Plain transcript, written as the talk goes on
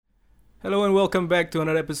Hello and welcome back to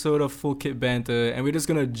another episode of Full Kit Banter, and we're just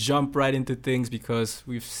gonna jump right into things because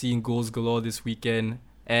we've seen goals galore this weekend.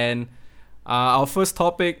 And our first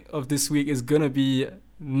topic of this week is gonna be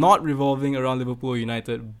not revolving around Liverpool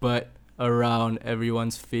United, but around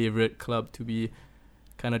everyone's favorite club to be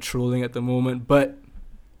kind of trolling at the moment. But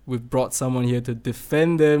we've brought someone here to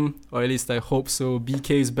defend them, or at least I hope so.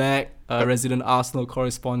 BK's back, resident Arsenal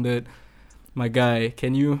correspondent. My guy,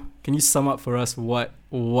 can you sum up for us what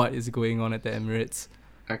is going on at the Emirates?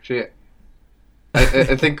 Actually,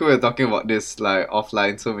 I think we were talking about this like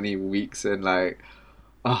offline so many weeks, and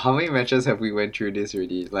how many matches have we went through this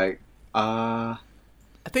already? I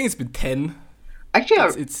think it's been 10.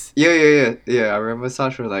 Actually, it's yeah. I remember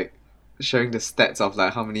Sash was like sharing the stats of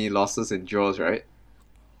like how many losses and draws, right?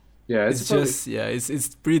 Yeah,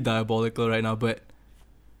 it's pretty diabolical right now. But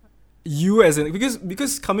you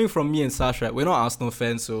because coming from me and Sash, right, we're not Arsenal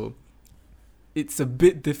fans, so it's a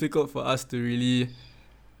bit difficult for us to really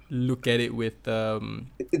look at it with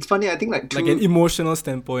It's funny. I think like an emotional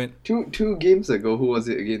standpoint. Two games ago, who was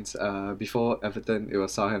it against? Before Everton, it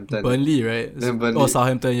was Southampton. Burnley, right? Then Burnley. Oh,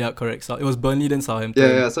 Southampton, yeah, correct. So it was Burnley then Southampton.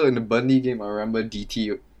 Yeah. So in the Burnley game, I remember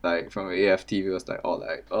DT like from AFTV was like,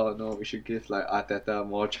 oh no, we should give like Arteta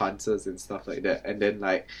more chances and stuff like that. And then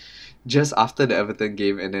like just after the Everton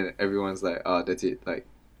game, and then everyone's like, oh, that's it. Like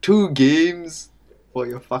 2 games for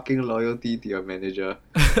your fucking loyalty to your manager.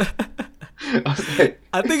 I was like,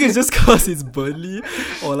 I think it's just because it's Burnley,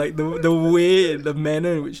 or like the way, the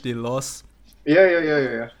manner in which they lost.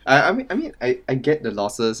 Yeah. I get the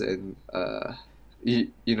losses and you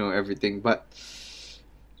know everything, but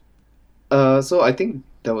so I think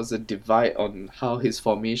there was a divide on how his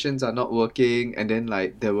formations are not working, and then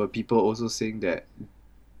like there were people also saying that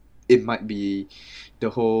it might be the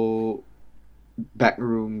whole back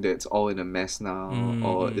room that's all in a mess now,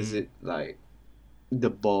 or is it like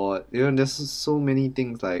the board? There's so many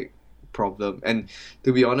things like problem. And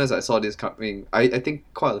to be honest, I saw this coming. I think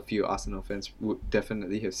quite a few Arsenal fans would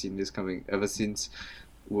definitely have seen this coming ever since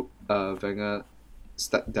Wenger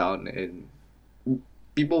stepped down, and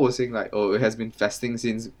people were saying like, oh, it has been festing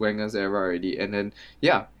since Wenger's era already. And then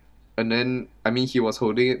I mean, he was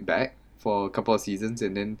holding it back for a couple of seasons,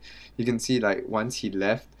 and then you can see like once he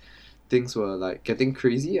left, things were like getting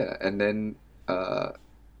crazier. And then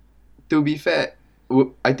to be fair,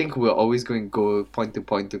 I think we're always going to go point to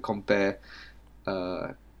point to compare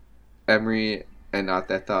Emery and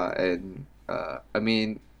Arteta, and I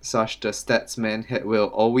mean, Sash, the stats man, will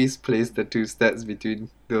always place the two stats between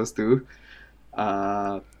those two.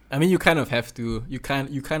 I mean, you kind of have to. You kind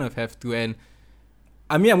of have to. And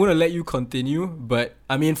I mean, I'm gonna let you continue, but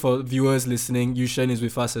I mean, for viewers listening, Yushen is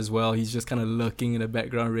with us as well. He's just kind of lurking in the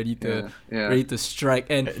background, ready to strike.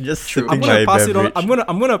 And just I'm gonna pass it on.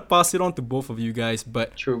 I'm gonna pass it on to both of you guys.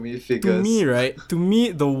 But show me figures. To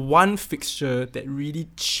me, the one fixture that really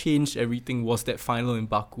changed everything was that final in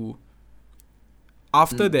Baku.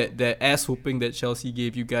 After that ass whooping that Chelsea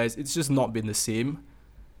gave you guys, it's just not been the same.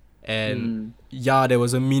 And there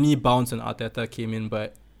was a mini bounce and Arteta came in,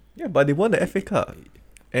 but they won the FA Cup,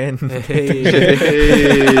 and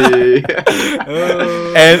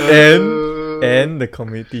and the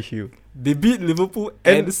Community Shield. They beat Liverpool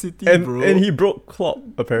and City, bro. And he broke Klopp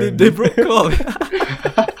apparently. They broke Klopp.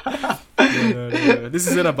 No. This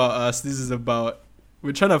isn't about us. This is about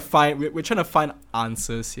we're trying to find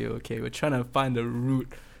answers here. Okay, we're trying to find the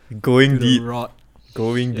root. Going to deep. The rot.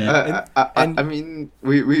 Going deep. I mean,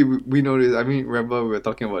 we know this. I mean, remember we were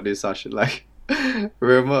talking about this, Sash. Like,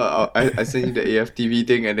 remember I sent you the AFTV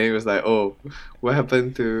thing, and then it was like, oh, what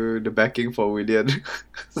happened to the backing for Willian?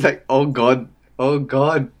 It's like, oh god.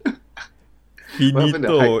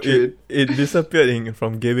 Finito. It disappeared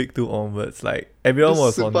from Game Week 2 onwards. Like everyone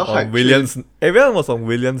was on Williams. Everyone was on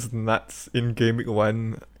Williams nuts in Game Week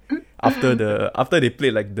 1 after they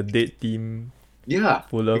played like the dead team. Yeah,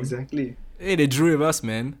 Fulham. Exactly. Hey, they drew with us,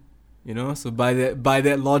 man. So by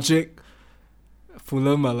that logic,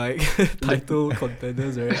 Fulham are like title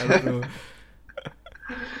contenders, right? I don't know.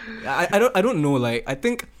 I don't know. Like, I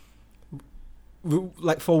think,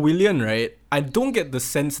 like for Willian, right? I don't get the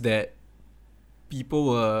sense that people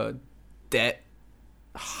were that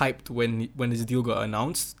hyped when his deal got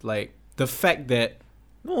announced. Like the fact that.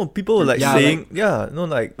 No, people were saying, I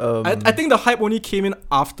think the hype only came in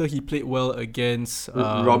after he played well against.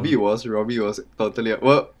 Robbie was totally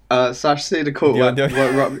well. Sash, say the quote. What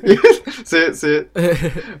Robbie? say it.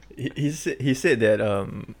 He said that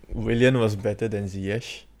Willian was better than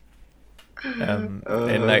Ziyech. And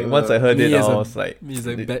like once I heard it, I was like,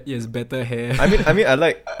 he has better hair. I mean, I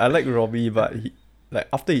like Robbie, but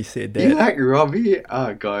after he said that, you like Robbie?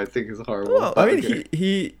 Oh god, I think it's horrible. No, I mean,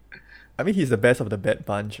 he I mean, he's the best of the bad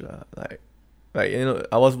bunch, lah. Like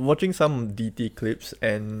I was watching some DT clips,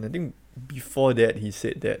 and I think before that he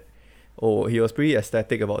said that, oh, he was pretty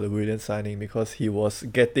ecstatic about the Willian signing because he was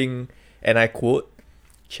getting, and I quote,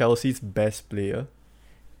 Chelsea's best player.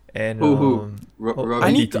 And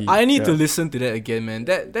I need to listen to that again, man.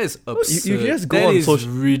 That is absurd. You just go that on is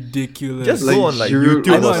ridiculous. Just go on like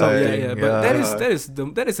YouTube or something. But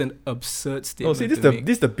that is an absurd statement. No, see,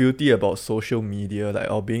 this is the beauty about social media,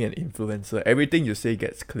 like, or being an influencer. Everything you say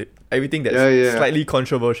gets clipped. Everything that's slightly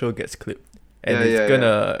controversial gets clipped, and it's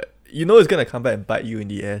gonna, it's gonna come back and bite you in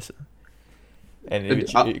the ass. And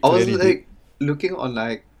I was like looking on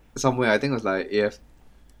like somewhere. I think it was like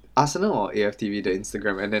Arsenal or AFTV, the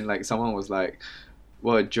Instagram, and then like someone was like,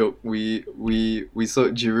 "What a joke! We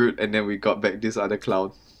sold Giroud and then we got back this other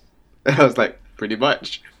clown." And I was like, pretty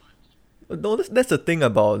much. No, that's the thing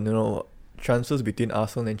about transfers between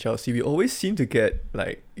Arsenal and Chelsea. We always seem to get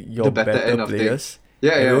like your better players.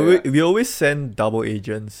 We always send double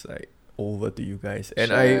agents like over to you guys.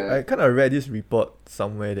 And I kind of read this report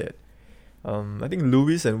somewhere that I think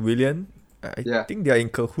Lewis and Willian, I think they are in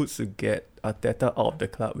cahoots to get Arteta out of the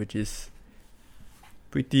club, which is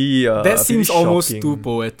pretty that seems pretty almost shocking. too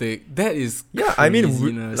poetic. That is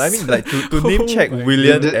craziness. I mean like to name check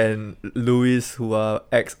Willian and Lewis, who are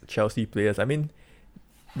ex Chelsea players. I mean,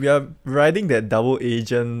 we are riding that double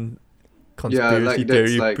agent conspiracy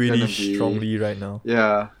theory pretty strongly right now.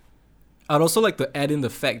 Yeah. I'd also like to add in the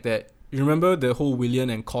fact that you remember the whole Willian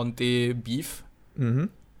and Conte beef? Mm-hmm.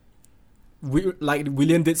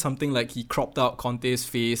 Willian did something like he cropped out Conte's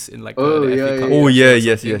face in like the FA Cup. Oh yeah,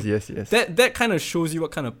 yes. That kind of shows you what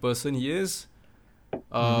kind of person he is.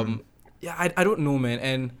 Yeah, I don't know, man,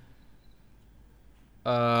 and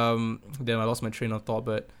then I lost my train of thought,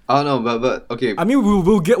 but but okay. I mean,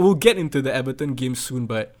 we'll get into the Everton game soon,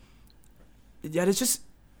 but yeah, there's just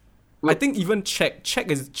I think even Czech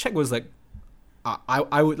was like,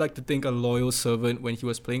 I would like to think a loyal servant when he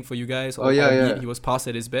was playing for you guys. He was past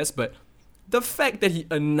at his best, but the fact that he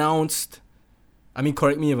announced, I mean,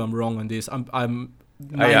 correct me if I'm wrong on this. I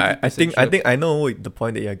think I know the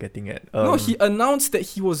point that you're getting at. No, he announced that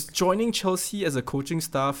he was joining Chelsea as a coaching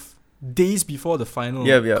staff days before the final.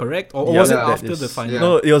 Correct? Or was it after the final?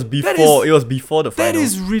 No, it was before. It was before the final. That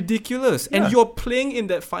is ridiculous, and you're playing in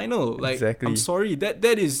that final. Like, exactly. I'm sorry, that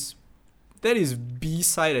is B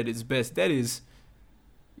side at its best. That is.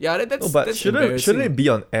 Yeah, that's shouldn't it be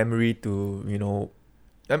on Emery to,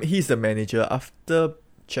 I mean, he's the manager. After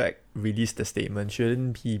Czech released the statement,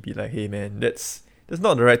 shouldn't he be like, hey man, that's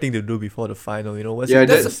not the right thing to do before the final, what's he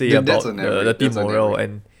to say about the team morale?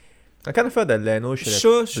 And I kind of felt that Leno should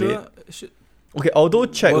have played. Okay, although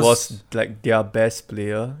Czech was like their best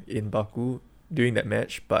player in Baku during that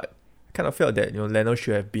match, but I kind of felt that Leno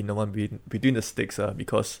should have been the one between the sticks,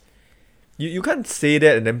 because you can't say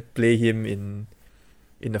that and then play him in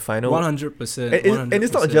the final. 100%. And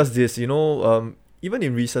it's not just this, even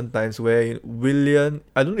in recent times where Willian,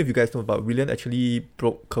 I don't know if you guys know about Willian, actually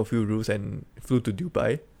broke curfew rules and flew to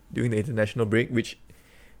Dubai during the international break, which,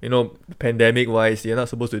 pandemic wise, you're not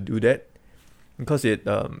supposed to do that because it,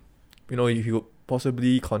 you could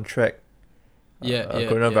possibly contract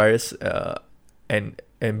coronavirus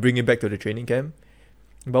and bring it back to the training camp.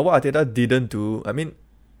 But what Arteta didn't do, I mean,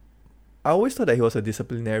 I always thought that he was a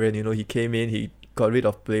disciplinarian. He came in, he got rid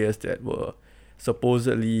of players that were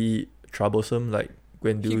supposedly troublesome, like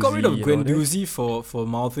Guendouzi. He got rid of Guendouzi for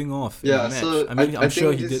mouthing off. Yeah, in the match. So I mean, I'm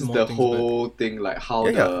sure he did more things. The whole thing, like how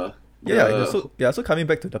So coming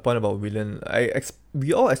back to the point about Willian,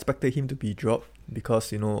 we all expected him to be dropped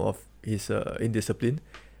because of his indiscipline.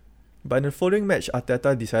 But in the following match,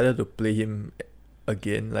 Arteta decided to play him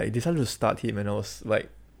again. Like, decided to start him, and I was like,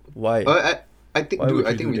 why? I think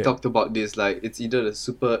we talked about this. Like, it's either the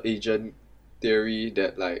super agent theory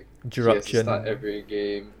that like he has to start every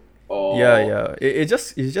game, or it's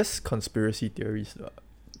just conspiracy theories.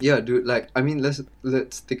 Yeah, dude. Like, I mean,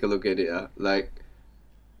 let's take a look at it. Like,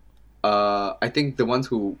 I think the ones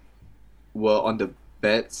who were on the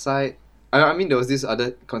bad side. I mean, there was this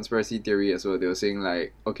other conspiracy theory as well. They were saying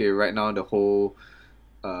like, okay, right now the whole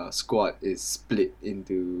squad is split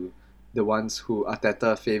into the ones who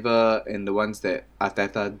Arteta favor and the ones that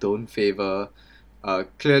Arteta don't favor.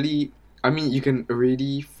 Clearly, I mean, you can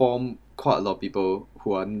already form quite a lot of people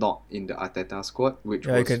who are not in the Arteta squad, which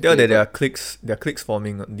you can tell that there are cliques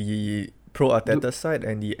forming on the pro Arteta side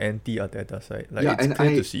and the anti Arteta side. Like, it's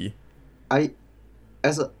clear to see.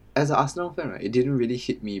 As an Arsenal fan, right, it didn't really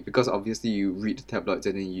hit me because obviously you read the tabloids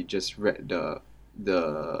and then you just read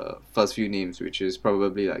the first few names, which is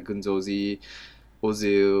probably like Guendouzi,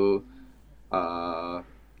 Ozil,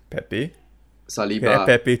 Pepe. Saliba, You can add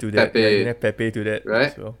Pepe to that. Pepe. Yeah, you can add Pepe to that Right?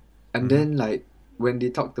 as well. And then like when they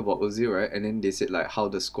talked about Ozil, right, and then they said like how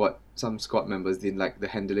some squad members didn't like the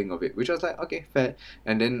handling of it, which I was like, okay, fair.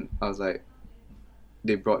 And then I was like,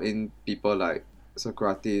 they brought in people like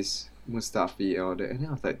Socrates, Mustafi, and all that, and then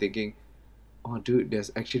I was like thinking, oh dude,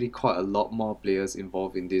 there's actually quite a lot more players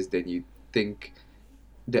involved in this than you think,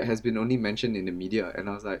 that has been only mentioned in the media. And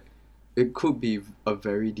I was like, it could be a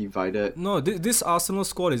very divided. No, this Arsenal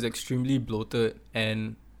squad is extremely bloated,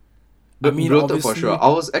 and Bloated for sure. I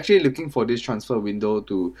was actually looking for this transfer window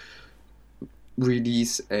to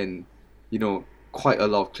release and, quite a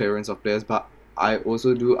lot of clearance of players, but I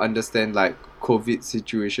also do understand like COVID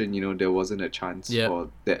situation, there wasn't a chance for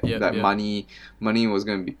that. Money was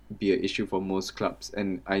going to be an issue for most clubs,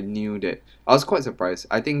 and I knew that. I was quite surprised.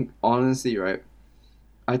 I think honestly, right,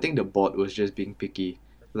 I think the board was just being picky.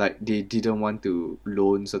 Like they didn't want to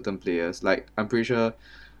loan certain players. Like I'm pretty sure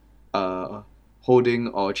Holding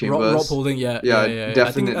or Chambers. Rob Holding, yeah,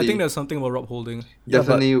 definitely. I think there's something about Rob Holding.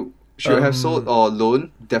 Definitely should have sold or loaned.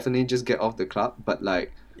 Definitely just get off the club. But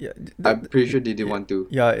like, I'm pretty sure they didn't want to.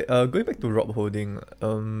 Yeah, going back to Rob Holding,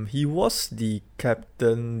 he was the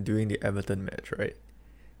captain during the Everton match, right?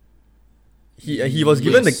 He was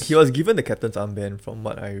given the captain's armband from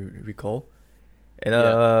what I recall. And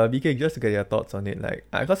BK, just to get your thoughts on it, like,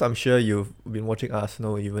 because I'm sure you've been watching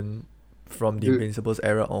Arsenal even from the Invincibles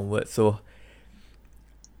era onwards, so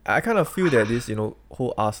I kind of feel that this,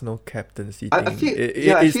 whole Arsenal captaincy thing,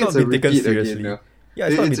 it's not been taken seriously. Again, yeah,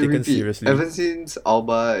 it's not been taken seriously. Ever since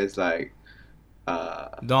Alba is like,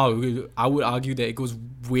 no, I would argue that it goes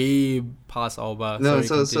way past Alba. No,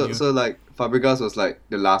 so like Fabregas was like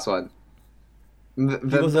the last one. He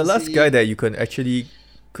was the last guy that you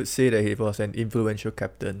could say that he was an influential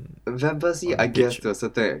captain. Van Persie, I guess, to a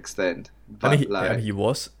certain extent. But he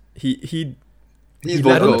was. He's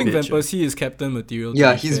vocal. I don't think Van Persie is captain material.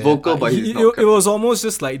 Yeah, he's vocal, but he's not. It was almost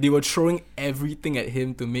just like they were throwing everything at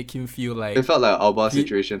him to make him feel like it felt like an Alba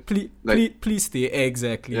situation. Please stay.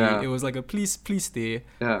 Exactly. Yeah. It was like a please stay.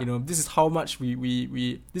 Yeah. This is how much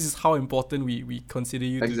we this is how important we consider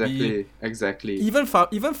you to be. Exactly. Even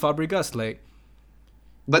Fabregas, like.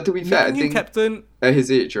 But to be fair, I think captain at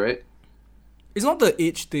his age, right? It's not the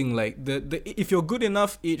age thing. Like the if you're good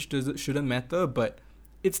enough, age shouldn't matter. But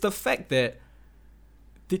it's the fact that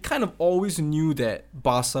they kind of always knew that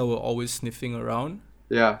Barca were always sniffing around.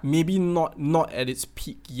 Yeah. Maybe not at its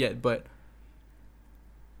peak yet, but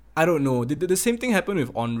I don't know. The same thing happened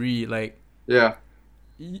with Henry. Like, yeah,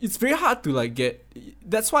 it's very hard to like get.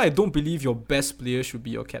 That's why I don't believe your best player should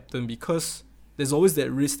be your captain, because there's always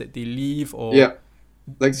that risk that they leave or. Yeah.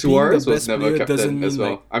 Like Suarez was never captain as well.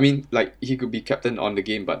 Like, I mean, like he could be captain on the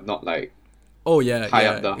game, but not like. Oh yeah, high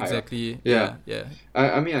up. Exactly. Yeah.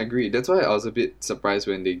 I mean, I agree. That's why I was a bit surprised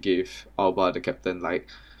when they gave Alba the captain. Like,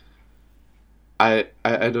 I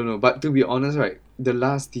don't know, but to be honest, right, the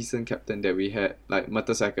last decent captain that we had, like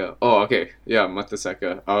Mertesacker. Oh, okay, yeah,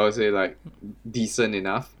 Mertesacker. I would say like decent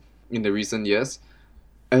enough in the recent years.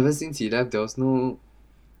 Ever since he left, there was no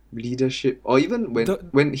leadership, or even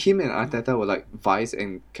when him and Arteta were like vice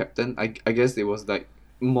and captain, I guess it was like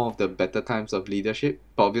more of the better times of leadership,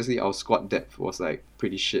 but obviously our squad depth was like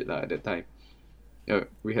pretty shit at that time.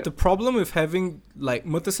 We had the problem with having like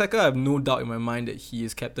Mertesacker. I have no doubt in my mind that he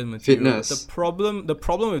is captain material. Fitness. The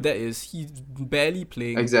problem with that is he's barely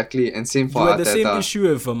playing. Exactly, and same for you Arteta. had the same issue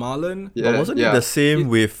with Vermaelen. But wasn't it the same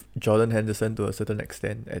with Jordan Henderson to a certain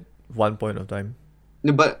extent at one point of time?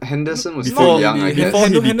 No, but Henderson was Before- still young, I guess. before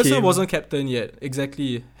he Henderson became- wasn't captain yet.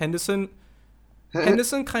 Exactly. Henderson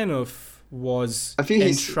kind of was I feel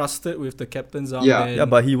he's- entrusted with the captain's armband. Yeah,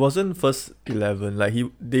 but he wasn't first 11. Like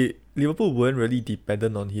Liverpool weren't really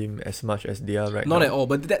dependent on him as much as they are right now. Not at all.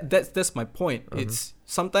 But that's my point. Mhm. It's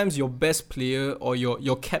sometimes your best player or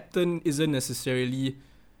your captain isn't necessarily.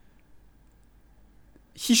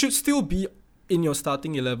 He should still be in your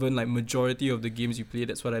starting 11 like majority of the games you play.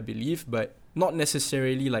 That's what I believe, but not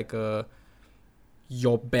necessarily like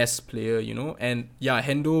your best player, And yeah,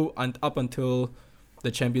 Hendo up until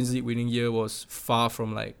the Champions League winning year was far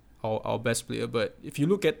from like our best player. But if you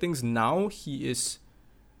look at things now, he is,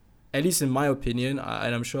 at least in my opinion,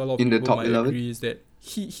 and I'm sure a lot of In the people top might 11? agree, is that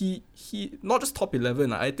he not just top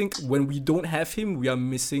 11. I think when we don't have him, we are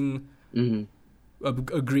missing a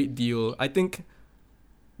great deal. I think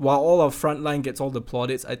while all our front line gets all the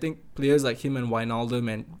plaudits, I think players like him and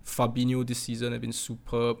Wijnaldum and Fabinho this season have been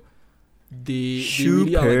superb. they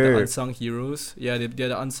really are like the unsung heroes. Yeah, they're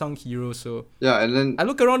the unsung heroes. So yeah, and then I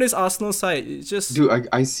look around this Arsenal side. It's just, dude,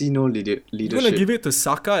 I see no leadership. you're gonna give it to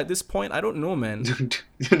Saka at this point? I don't know, man.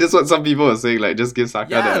 That's what some people are saying. Like, just give Saka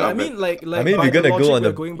that. Yeah, I mean, like I mean, if by you're gonna the go on logic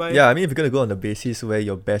we're going by, I mean, if you're gonna go on the basis where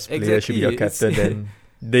your best player should be your Exactly, captain, then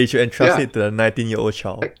they should entrust Yeah. it to a 19-year-old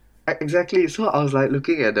child. Exactly. So I was like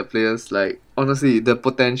looking at the players. Like, honestly, the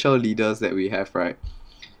potential leaders that we have, right?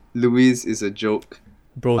 Luis is a joke.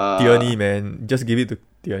 Bro, Tierney, man, just give it to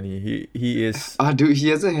Tierney. He is. Dude, he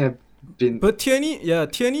hasn't have been. but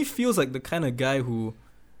Tierney feels like the kind of guy who,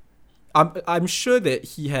 I'm sure that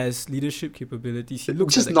he has leadership capabilities. He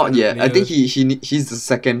looks Just like the not kind of yet. I player- think he's the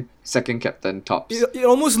second captain tops. It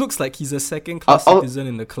almost looks like he's a second class I'll- citizen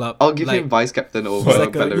in the club. I'll give like, him vice captain over he's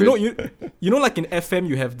like Bellerin. you know like in FM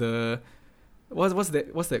you have the what's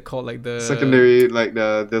that called, like the Secondary, like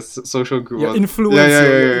the social group. one. influence,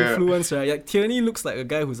 Yeah. influence, right? Like Tierney looks like a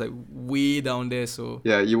guy who's like way down there. So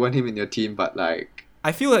Yeah, you want him in your team, but like,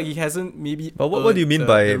 I feel like he hasn't maybe. But what do you mean earned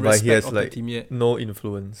by the he respect has of the like team yet? no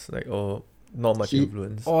influence, like, or not much He-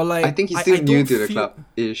 influence? Or like I think he's still I new don't to the feel- club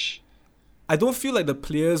ish. I don't feel like the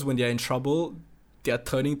players when they're in trouble, they are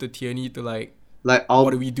turning to Tierney to like, Like,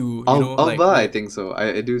 what do we do? You know, Alba, I like, think so.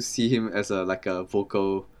 I do see him as a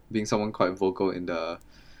vocal, being someone quite vocal in the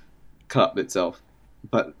club itself,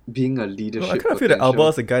 but being a leadership. No, I kind of feel that potential- Alba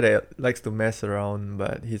is a guy that likes to mess around,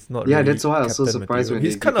 but he's not. Yeah, really that's why I was so captain surprised material. when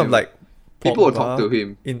he's they kind give of him- like people will Pogba talk to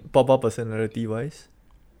him. in Pogba personality wise.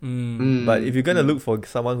 But if you're gonna look for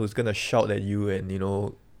someone who's gonna shout at you and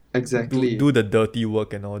Exactly. do the dirty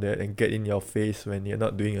work and all that and get in your face when you're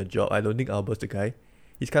not doing your job, I don't think Alba's the guy.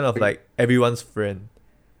 He's kind of like everyone's friend,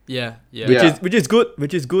 yeah. Yeah. which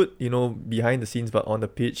is good. Behind the scenes, but on the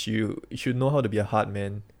pitch, you should know how to be a hard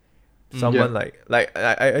man. Someone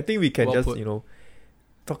I think we can Well just put.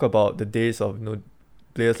 talk about the days of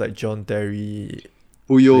players like John Terry,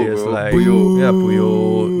 Puyo, players bro. like Puyo.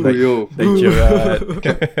 Puyo, Puyo. like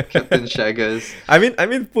Gerrard. Captain Shaggers. I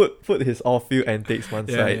mean, put his off-field antics one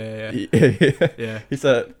Yeah, side. yeah. Yeah. He's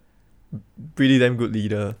a pretty damn good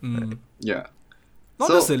leader. Yeah. Not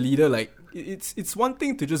So- just a leader, like it's one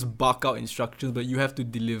thing to just bark out instructions, but you have to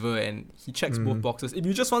deliver, and he checks both boxes. If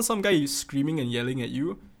you just want some guy who's screaming and yelling at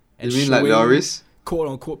you, and You mean like showing Lloris? quote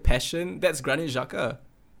unquote passion, that's Granit Xhaka.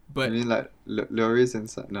 But You mean like Lloris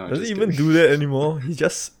and no? Doesn't just even kidding. do that anymore. He's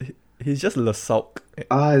just Lasauk.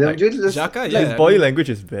 Like, Xhaka, yeah, His body language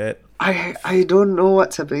is bad. I don't know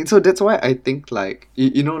what's happening. So that's why I think like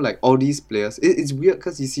like all these players. It's weird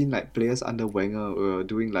because you see like players under Wenger were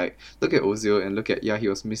doing like, look at Ozil and look at, he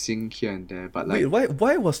was missing here and there, but like Wait,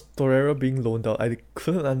 why was Torreira being loaned out? I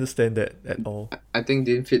couldn't understand that at all. I think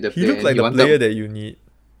didn't fit the He play. looked and like he the wanted, player that you need.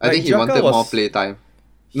 I think he Xhaka wanted more was- play time.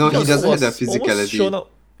 No, he was doesn't have the almost shown physicality. out.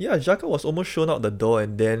 Yeah, Xhaka was almost shown out the door,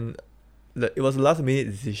 and then it was a last minute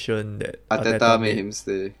decision that Arteta made him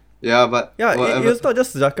stay. Yeah, but Yeah, it whatever. was not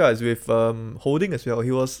just Xhaka. It's with Holding as well.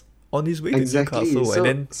 He was on his way Exactly. to Newcastle, So, and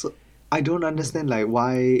then so I don't understand like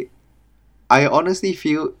why. I honestly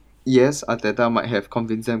feel yes, Arteta might have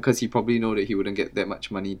convinced them because he probably know that he wouldn't get that much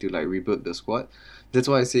money to like rebuild the squad. That's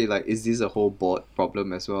why I say like, is this a whole board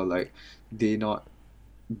problem as well? Like they not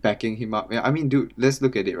backing him up. Yeah, I mean, dude, let's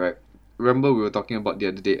look at it, right? Remember we were talking about the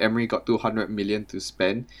other day. Emery got 200 million to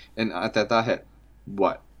spend, and Arteta had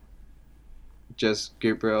what? Just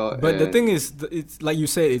Gabriel. But the and- thing is, it's like you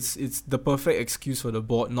said, it's the perfect excuse for the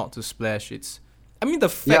board not to splash. I mean, the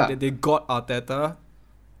fact Yeah. that they got Arteta,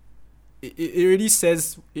 it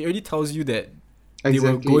already tells you that they were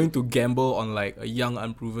Exactly. going to gamble on like a young,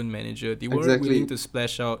 unproven manager. They weren't Exactly. willing to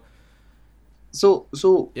splash out. So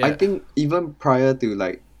I Yeah. think even prior to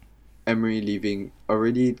like Emery leaving,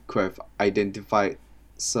 already could have identified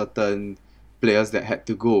certain players that had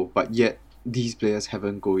to go, but yet these players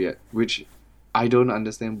haven't go yet, which I don't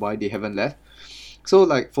understand why they haven't left. So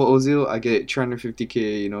like for Ozil, I get it,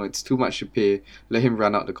 350k, it's too much to pay. Let him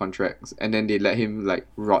run out the contracts, and then they let him like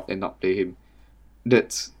rot and not play him.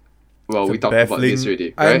 That's we talked about this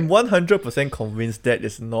already, right? I'm 100% convinced that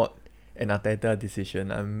is not an Arteta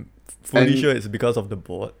decision. I'm fully And- sure it's because of the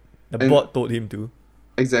board. The and- board told him to.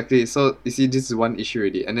 Exactly. So you see, this is one issue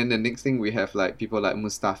already, and then the next thing we have like people like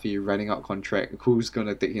Mustafi running out contract. Who's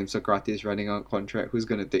gonna take him? Socrates running out contract. Who's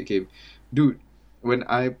gonna take him? Dude, when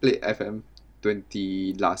I played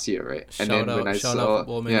FM20 last year, right? And Shout then out- when I shout out saw,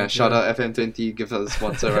 Football yeah, Manager. shout out FM20, gives us a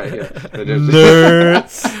sponsor right here.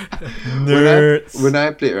 Nerds. Nerds. When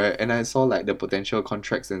I played, right, and I saw like the potential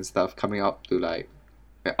contracts and stuff coming up to like,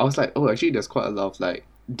 I was like, oh, actually, there's quite a lot of like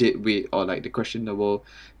dead weight or like the questionable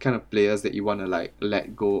kind of players that you want to like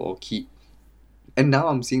let go or keep. And now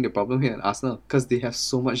I'm seeing the problem here in Arsenal because they have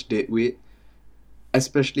so much dead weight.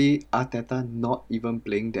 especially Arteta not even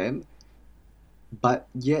playing them, but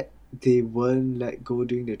yet they weren't let go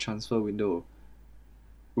during the transfer window,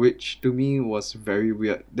 which to me was very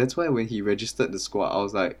weird. That's why when he registered the squad, I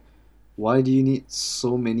was like, why do you need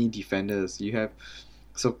so many defenders? You have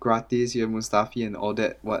Socrates, you have Mustafi, and all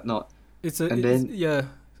that whatnot. Yeah.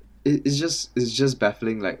 It's just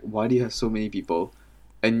baffling. Like, why do you have so many people,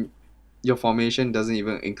 and your formation doesn't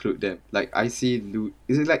even include them? Like, I see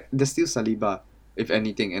is it like there's still Saliba, if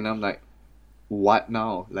anything, and I'm like, what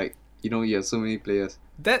now? Like, you have so many players.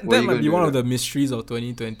 That might be one of the mysteries of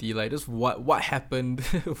 2020. Like, just what happened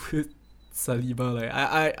with Saliba.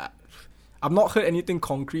 Like, I've not heard anything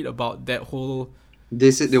concrete about that whole.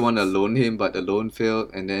 They said they want to loan him, but the loan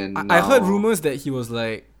failed, and then I heard rumors that he was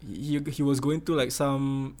like he was going through like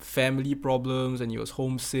some family problems and he was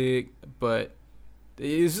homesick, but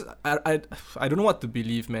it's I don't know what to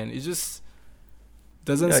believe, man. It just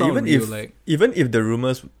doesn't sound even real. Even if the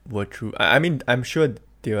rumors were true, I mean, I'm sure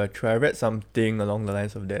they were true. I read something along the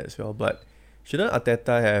lines of that as well. But shouldn't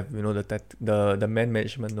Arteta have the man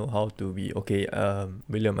management know how to be okay?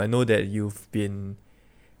 William, I know that you've been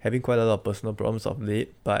having quite a lot of personal problems of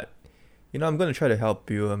late, but I'm gonna try to help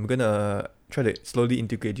you. I'm gonna try to slowly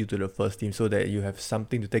integrate you to the first team so that you have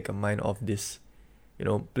something to take a mind off this.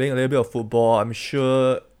 Playing a little bit of football, I'm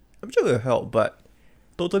sure it'll help, but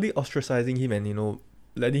totally ostracizing him and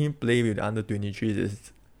letting him play with the under 23s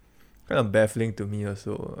is kind of baffling to me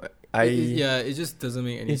also. It just doesn't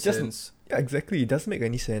make any sense. Yeah, exactly. It doesn't make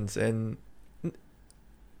any sense. And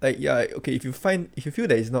okay, if you feel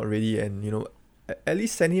that he's not ready, and at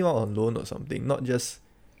least send him out on loan or something, not just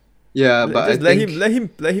but just let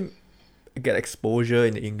him get exposure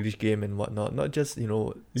in the English game and whatnot, not just leave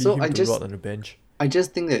him to rot on the bench. I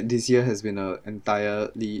just think that this year has been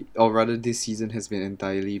this season has been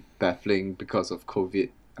entirely baffling because of COVID.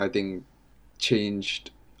 I think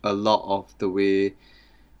changed a lot of the way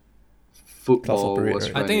football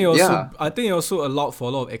was running. I think it also allowed for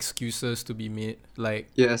a lot of excuses to be made. Like,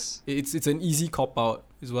 yes, it's an easy cop out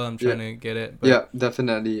is what I'm trying to get at. But yeah,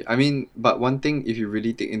 definitely. I mean, but one thing, if you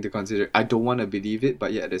really take into consideration, I don't want to believe it,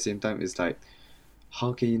 but at the same time, it's like,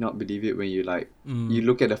 how can you not believe it when you you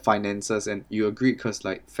look at the finances and you agree, because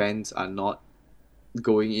like fans are not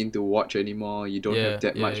going in to watch anymore. You don't have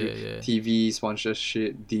that much TV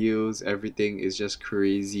sponsorship deals. Everything is just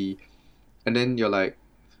crazy, and then you're like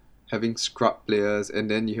having scrub players, and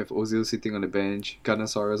then you have Ozil sitting on the bench.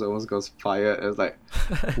 Gunnosaurus almost got fired. I was like,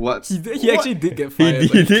 what? he actually did get fired.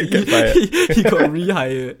 He did get fired. He got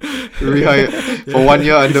rehired. For 1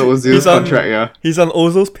 year under Ozil's contract, yeah. He's on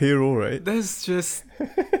Ozil's payroll, right? That's just...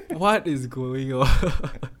 what is going on?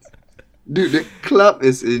 Dude, the club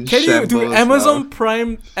is in shambles. Amazon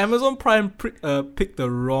Prime picked the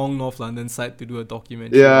wrong North London site to do a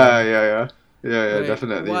documentary. Yeah,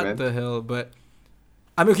 definitely, what man. What the hell? But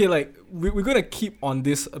I mean, okay, like we're gonna keep on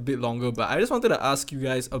this a bit longer, but I just wanted to ask you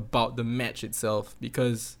guys about the match itself,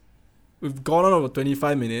 because we've gone on over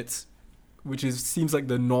 25 minutes, which seems like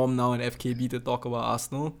the norm now in FKB to talk about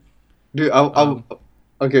Arsenal. Dude,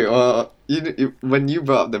 okay. When you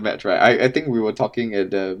brought up the match, right? I think we were talking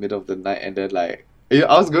at the middle of the night, and then like,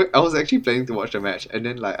 I was actually planning to watch the match, and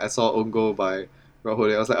then like I saw own goal by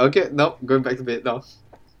Rahul. I was like, okay, nope, going back to bed now.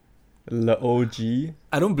 The OG.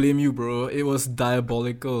 I don't blame you, bro. It was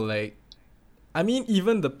diabolical. Like, I mean,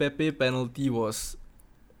 even the Pepe penalty was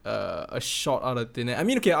a shot out of thin air. I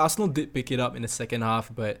mean, okay, Arsenal did pick it up in the second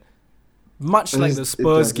half, but much like the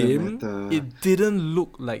Spurs game, it didn't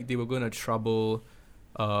look like they were going to trouble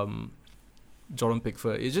Jordan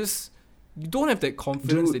Pickford. It just, you don't have that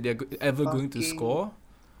confidence that they're ever going to score.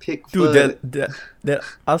 Dude, that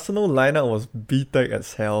Arsenal lineup was B-Tech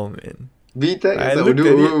as hell, man. B-Tech?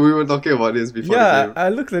 We were talking about this before the game. I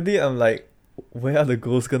looked at it, I'm like, where are the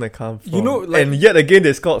goals gonna come from? And yet again,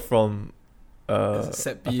 they scored from a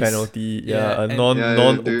penalty, a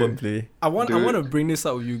non-open play. I want to bring this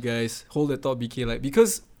up with you guys. Hold that thought, BK. Like,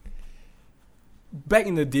 because back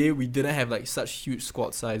in the day, we didn't have like such huge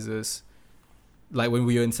squad sizes. Like when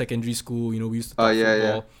we were in secondary school, we used to talk football.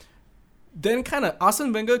 Yeah. Then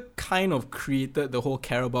Arsene Wenger kind of created the whole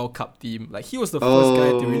Carabao Cup team. Like, he was the first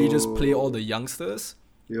guy to really just play all the youngsters.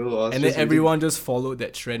 And then everyone just followed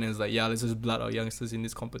that trend and was like, yeah, let's just blood our youngsters in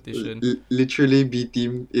this competition. Literally B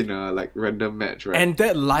team in a like random match, right? And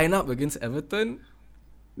that lineup against Everton,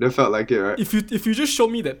 that felt like it, right? If you just show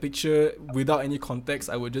me that picture without any context,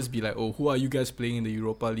 I would just be like, oh, who are you guys playing in the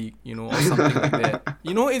Europa League? Or something like that.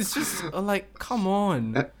 It's just like, come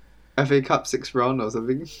on. FA Cup 6th round or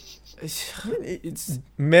something. It's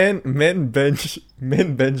men bench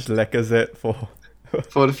Lacazette for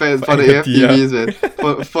For the fans, For for the empathy, AFTVs,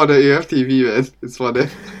 man. For the AFTV, man. It's for them.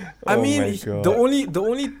 I Oh mean, my God. the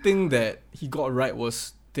only thing that he got right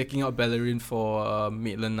was taking out Bellerin for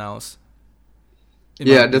Maitland Niles. In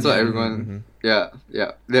my Yeah, that's what opinion. everyone. Mhm. Yeah,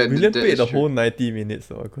 yeah. William that played is the true. whole 90 minutes,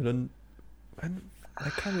 so I can't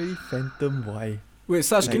really fathom why. Wait,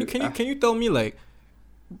 Sash, Like, can you tell me, like,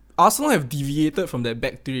 Arsenal have deviated from that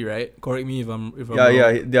back three, right? Correct me if I'm Yeah,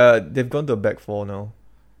 wrong. yeah, they've gone to a back four now.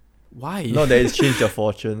 Why? Now that it's changed their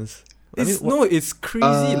fortunes. I mean, It's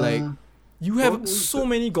crazy. Like, you have what was so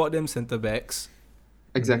many goddamn centre backs.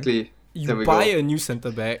 Exactly. You There we buy go. a new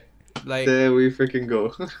centre back, like, There we freaking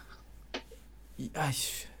go.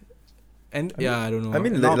 I don't know. I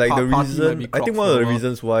mean, Now like the Partey might reason. be I think cropped one for of a the while.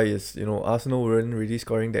 reasons why is Arsenal weren't really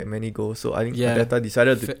scoring that many goals, so I think Yeah. Arteta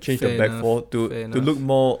decided to change the Fair back enough, four fair to enough. look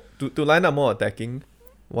more to line up more attacking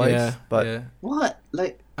wise. Yeah, but yeah. What?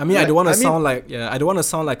 Like, I mean, I like, don't want to I mean- sound like I don't want to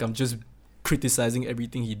sound like I'm just criticizing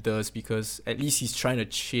everything he does, because at least he's trying to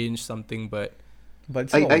change something. But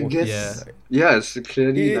it's I not working. guess. Like, Yeah, it's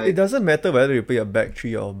clearly it doesn't matter whether you play a back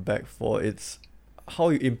three or back four. It's how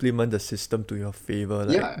you implement the system to your favor.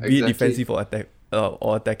 Like, Yeah, be it exactly. defensive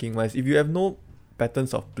or attacking wise. If you have no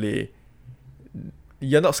patterns of play,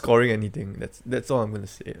 you're not scoring anything. That's all I'm gonna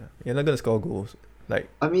say. You're not gonna score goals. Like,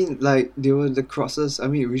 I mean, like, they were the crosses. I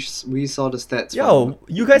mean, we saw the stats. yo,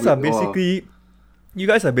 you guys are wow.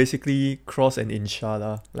 basically cross and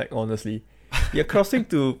inshallah. Like, honestly, you're crossing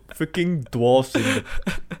to freaking dwarfs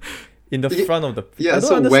in the Yeah, front of the. Yeah, I don't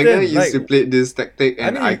so understand. Wenger used like, to play this tactic,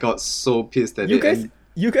 and mean, I got so pissed at you it. guys and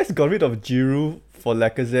you guys got rid of Giroud for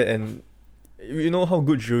Lacazette, and you know how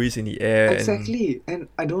good Giroud is in the air. exactly, and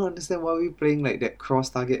I don't understand why we're playing like that cross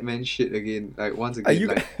target man shit again. Like once And, again, you,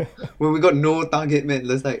 like when we got no target man,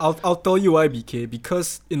 let's like I'll tell you why, BK.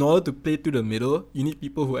 Because in order to play through the middle, you need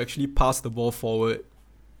people who actually pass the ball forward.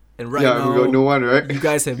 And right yeah, now, we got no one, right? you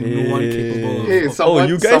guys have no one capable of. Hey, of- someone,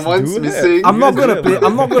 you guys someone's do have- missing. I'm not guys gonna have play. a-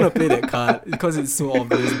 I'm not gonna play that card because it's so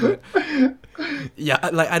obvious. But yeah,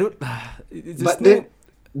 like I don't. It's But no, then,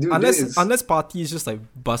 dude, unless Partey is just like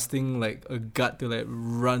busting like a gut to like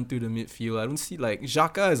run through the midfield, I don't see like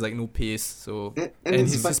Xhaka has like no pace. So and and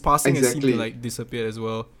it's his fun- passing has seemed exactly. to like disappear as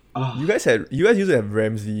well. Ah, you guys used to have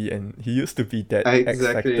Ramsey, and he used to be that X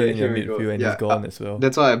Exactly, factor in your here we go. midfield, and Yeah, he's gone as well.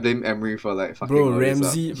 that's why I blame Emery for like fucking Bro, all this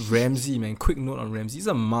up. Ramsey, man. Quick note on Ramsey. He's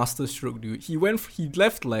a master stroke, dude. He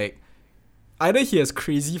left like either he has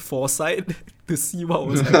crazy foresight to see what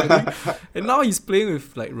was happening, and now he's playing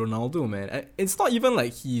with like Ronaldo, man. And it's not even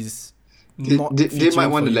like he's not. They might featuring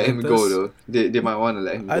want for to let him go Juventus. though. They might want to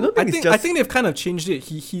let him go. I don't think it's I just. think they've kind of changed it.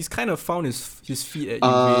 He's kind of found his feet at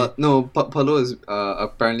Juve. No, Paulo is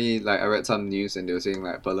apparently, like, I read some news and they were saying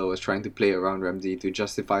like Paulo was trying to play around Ramsey to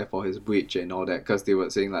justify for his breach and all that, because they were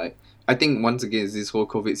saying like, I think once again it's this whole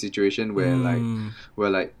COVID situation where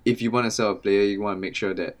like if you want to sell a player, you want to make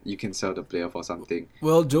sure that you can sell the player for something.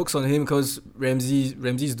 Well, jokes on him because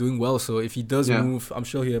Ramsey's doing well. So if he does Yeah. move, I'm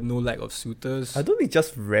sure he'll have no lack of suitors. I don't think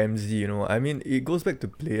just Ramsey. I mean, it goes back to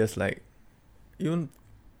players like even.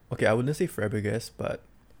 Okay, I wouldn't say Fabregas, but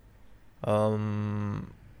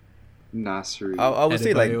Nasri. I would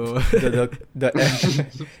say like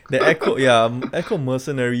Adebayo. the Echo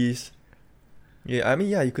mercenaries. Yeah, I mean,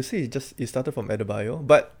 yeah, you could say it started from Adebayo,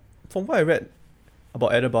 but from what I read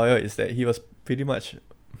about Adebayo is that he was pretty much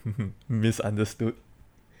misunderstood.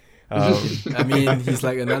 I mean, he's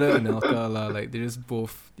like another Anelka lah. Like they're just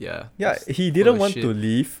both, yeah. Yeah, just he full didn't of want shit. to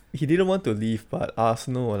leave. He didn't want to leave, but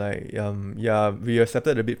Arsenal were like, yeah, we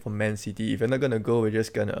accepted a bit from Man City. If you're not gonna go, we're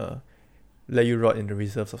just gonna let you rot in the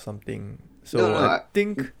reserves or something. So No, I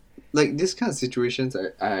think. Like this kind of situations,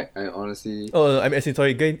 I honestly. Oh, I mean,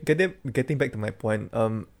 sorry. Getting back to my point.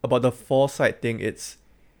 About the foresight thing,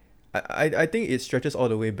 I think it stretches all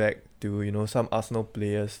the way back to some Arsenal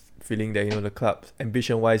players feeling that the club's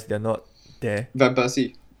ambition wise they're not there. Van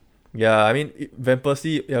Persie. Yeah, I mean Van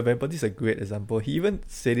Persie. Yeah, Van Persie is a great example. He even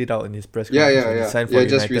said it out in his press Yeah, conference yeah, when he yeah. signed for Yeah,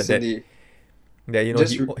 United just recently. that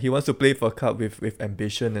Just he wants to play for a club with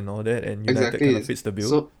ambition and all that, and United Exactly. kind of fits the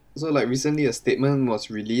bill. So like recently a statement was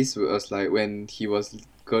released with us like when he was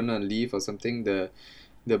gonna leave or something, the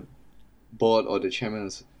board or the chairman or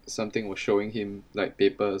something was showing him like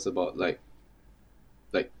papers about like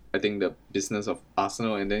I think the business of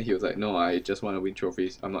Arsenal, and then he was like, no, I just want to win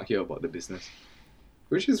trophies. I'm not here about the business.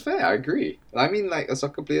 Which is fair, I agree. I mean, like, a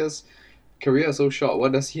soccer player's career is so short.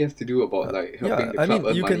 What does he have to do about like helping the club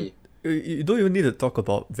earn money? You don't even need to talk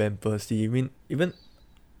about Van Persie. I mean, even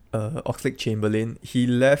Oxlade-Chamberlain, he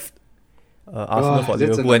left Arsenal for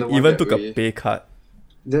that's Liverpool and another one even that took a we- pay cut.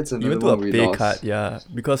 That's another Even took one a we pay lost. cut, yeah,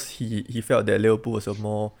 because he felt that Liverpool was a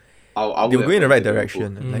more they were going in the right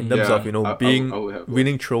direction, like in terms of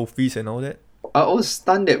winning trophies and all that. I was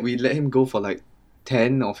stunned that we let him go for like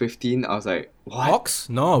 10 or 15. I was like, what? Ox?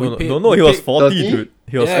 No, He was 40, dude.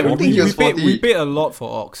 He was 40. I think he was 40. We paid a lot for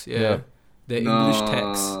Ox. Yeah. The English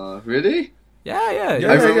tax. Really? Yeah.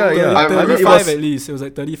 I remember 35 at least. It was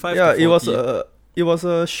like 35. Yeah, to 40. it was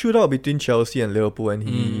a shootout between Chelsea and Liverpool, and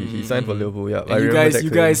he signed for Liverpool. Yeah, and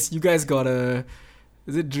you guys got a.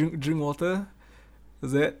 Is it drink water?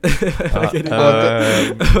 Is it? Was it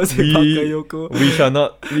Bakayoko? We shall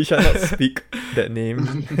not speak that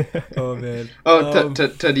name. Oh man.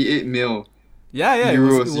 38 mil. Yeah.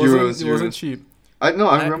 Euros. It wasn't cheap. I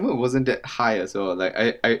remember it wasn't that high as well. Like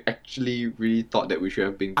I actually really thought that we should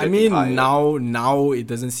have been. Higher. now it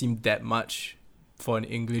doesn't seem that much for an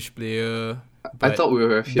English player. I thought we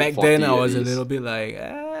were back then. I was a little bit like,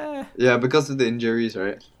 Yeah, because of the injuries,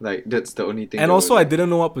 right? Like that's the only thing. And also, I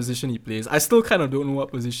didn't know what position he plays. I still kind of don't know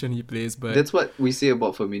what position he plays, but that's what we say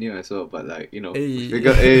about Firmino as well. But like Hey.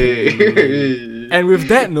 hey. And with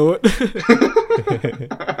that note,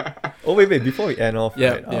 oh wait, before we end off,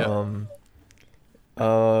 right?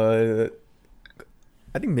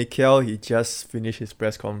 I think Mikel, he just finished his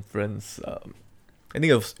press conference. I think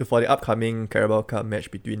it was for the upcoming Carabao Cup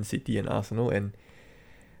match between City and Arsenal, and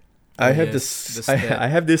I have this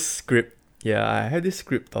script. Yeah, I have this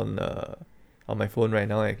script on my phone right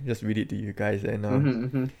now. I can just read it to you guys.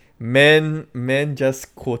 And man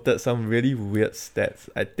just quoted some really weird stats.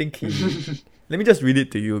 I think he let me just read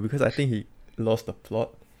it to you because I think he lost the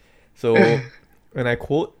plot. So when I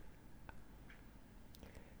quote,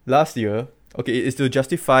 last year, okay, it's to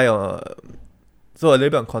justify so a little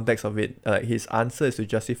bit on context of it. His answer is to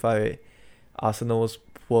justify Arsenal's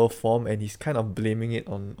poor form, and he's kind of blaming it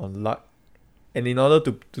on luck. And in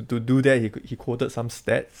order to do that, he quoted some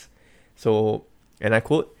stats. So, and I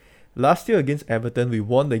quote, last year against Everton, we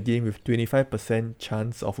won the game with 25%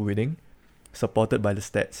 chance of winning, supported by the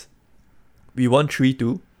stats. We won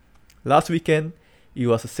 3-2. Last weekend, it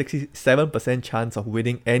was a 67% chance of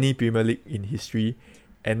winning any Premier League in history,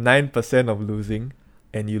 and 9% of losing,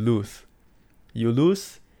 and you lose. You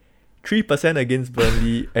lose 3% against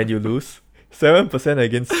Burnley, and you lose 7%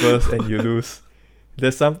 against Spurs, and you lose.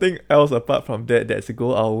 There's something else apart from that's a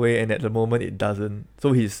go our way, and at the moment it doesn't.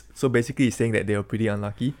 So basically he's saying that they were pretty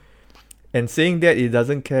unlucky, and saying that it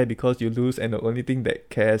doesn't care because you lose, and the only thing that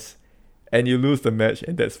cares, and you lose the match,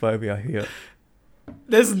 and that's why we are here.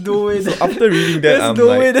 There's no way. So after reading that, there's no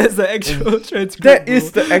way that's the actual transcript. That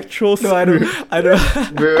is the actual script. No, I don't.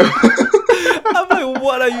 I'm like,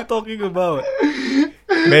 what are you talking about?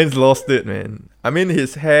 Man's lost it, man. I mean,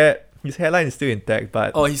 his hairline is still intact,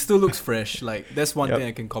 but he still looks fresh. Like that's one thing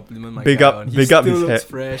I can compliment my big guy up, on. Big up his hair.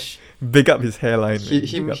 Fresh. Big up his hairline.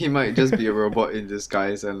 He might just be a robot in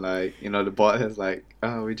disguise, and like the bot has like,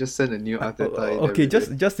 we just sent a new Arteta. Okay,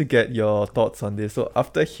 just to get your thoughts on this. So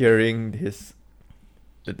after hearing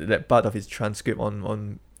that part of his transcript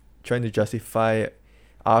on trying to justify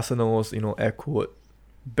Arsenal's air quote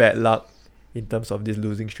bad luck in terms of this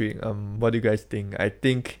losing streak, what do you guys think? I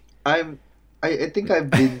think I've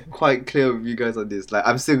been quite clear with you guys on this. Like,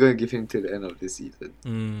 I'm still gonna give him till the end of this season.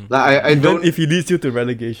 Like, I don't. If he leads you to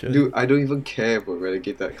relegation, dude, I don't even care about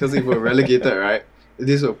relegated. Because if we're relegated, right,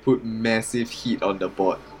 this will put massive heat on the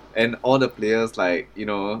board, and all the players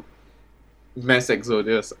mass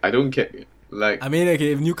exodus. I don't care. Like, I mean,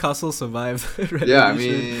 okay, if Newcastle survive, yeah, I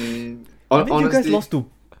mean, honestly,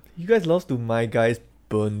 you guys lost to my guys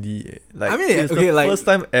Burnley. Like, I mean, it's the first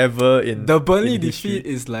time ever in the Burnley in defeat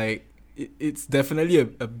is like it's definitely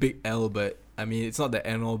a big L, but I mean, it's not the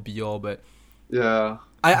end all be all. But yeah,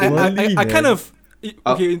 I kind of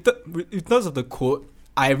okay in terms of the quote,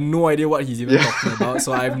 I have no idea what he's even talking about.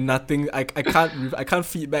 So I have nothing. I can't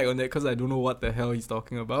feedback on that because I don't know what the hell he's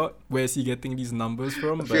talking about. Where is he getting these numbers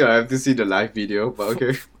from? I feel I have to see the live video, but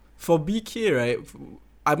okay. For BK, right?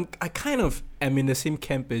 I kind of am in the same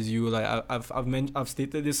camp as you. Like I've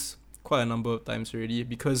stated this quite a number of times already,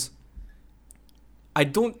 because I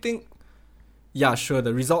don't think. Yeah, sure.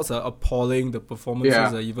 The results are appalling. The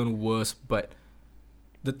performances are even worse. But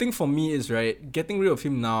the thing for me is, right, getting rid of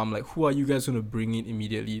him now, I'm like, who are you guys going to bring in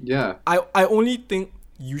immediately? Yeah. I only think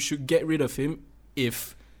you should get rid of him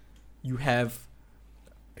if you have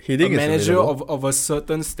a manager of a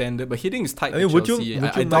certain standard. But Hiddink is tight to Chelsea.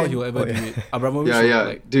 I doubt he'll ever do it.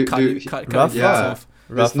 Abramovich cut off.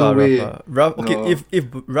 There's no way. Okay, no. If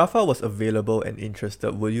Rafa was available and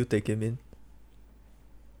interested, would you take him in?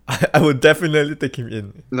 I would definitely take him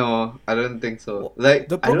in. No, I don't think so.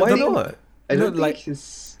 Like, I don't think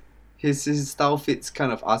his style fits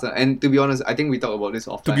kind of Arsenal. And to be honest, I think we talk about this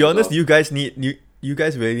often. To be honest, you guys need you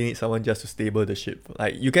guys really need someone just to stable the ship.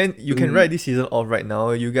 Like you can write this season off right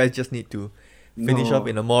now. You guys just need to finish up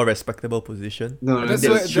in a more respectable position. No,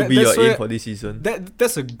 that should be your aim for this season.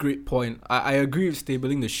 That's a great point. I agree with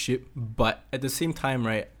stabling the ship, but at the same time,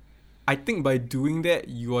 right, I think by doing that,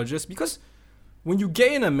 you are just, because when you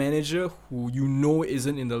get in a manager who you know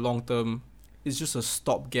isn't in the long term, it's just a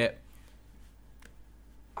stopgap.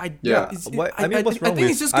 I think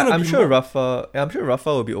it's just gonna I'm be sure Rafa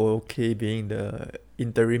will be okay being the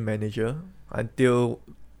interim manager until.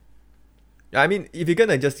 I mean, if you're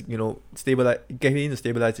gonna just get him to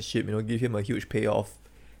stabilize the ship, give him a huge payoff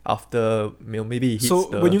after maybe he hits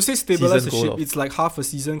so when you say stabilize the ship, of, it's like half a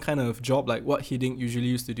season kind of job, like what Hiddink usually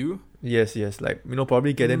used to do. Yes, like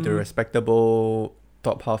probably get him to a respectable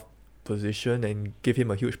top half position and give him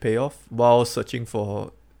a huge payoff while searching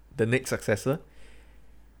for the next successor.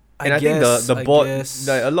 And I think the board,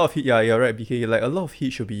 like a lot of heat, you're right, BK. Like a lot of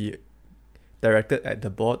heat should be directed at the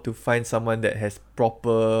board to find someone that has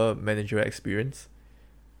proper managerial experience.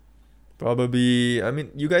 Probably, I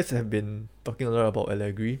mean, you guys have been talking a lot about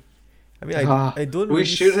Allegri. I mean, I don't. We really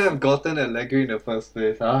should have gotten Allegri in the first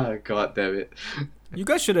place. God damn it! You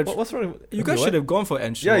guys should have. What's wrong? You guys should have gone for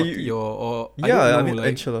Ancelotti or I mean,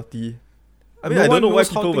 Ancelotti. I mean, I don't know why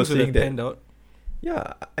people were saying that. Out.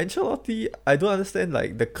 Yeah, Ancelotti, I don't understand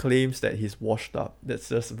like the claims that he's washed up. That's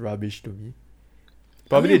just rubbish to me.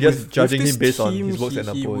 Probably just judging him based on his works at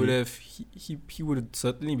Napoli. He would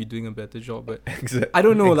certainly be doing a better job, but exactly. I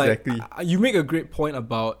don't know. Exactly. Like you make a great point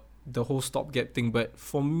about the whole stopgap thing, but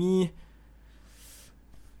for me,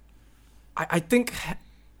 I think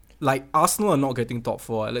like Arsenal are not getting top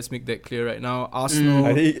 4. Let's make that clear right now. Arsenal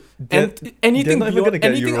and anything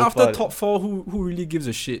after top 4, who really gives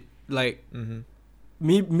a shit? Like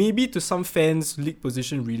maybe to some fans, league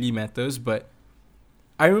position really matters, but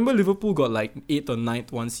I remember Liverpool got like 8th or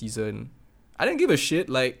 9th one season. I didn't give a shit.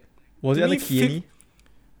 Like, was it under Keane?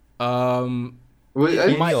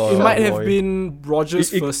 It might have been Rodgers'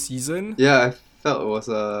 first season. Yeah, I felt it was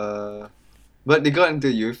but they got into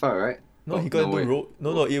UEFA, right? No, he got into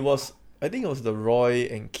it was, I think it was the Roy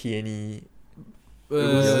and Keane.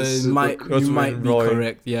 You might be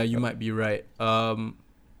correct. Yeah, you might be right.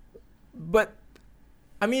 But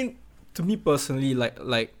I mean, to me personally,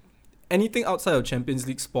 like anything outside of Champions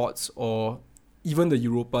League spots or even the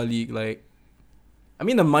Europa League, like, I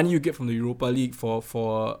mean, the money you get from the Europa League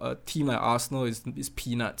for a team like Arsenal is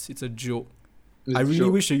peanuts. It's a joke. I really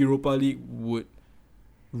wish the Europa League would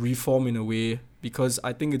reform in a way, because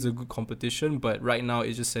I think it's a good competition, but right now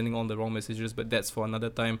it's just sending on the wrong messages, but that's for another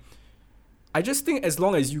time. I just think as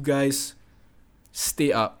long as you guys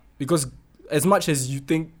stay up, because as much as you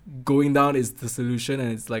think going down is the solution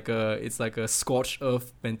and it's like a scorched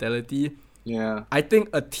earth mentality, yeah, I think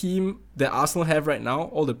a team that Arsenal have right now,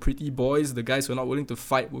 all the pretty boys, the guys who are not willing to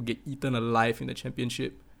fight, will get eaten alive in the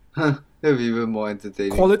championship. That'll be even more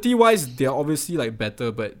entertaining. Quality wise, they're obviously like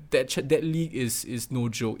better, but that league is no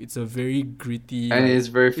joke. It's a very gritty and it's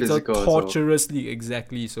very physical. It's a torturous league,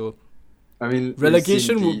 exactly. So I mean,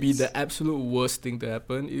 relegation would be the absolute worst thing to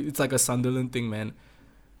happen. It's like a Sunderland thing, man.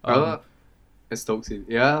 Stokes,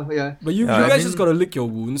 yeah. But you guys just gotta lick your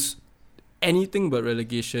wounds. Anything but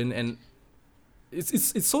relegation, and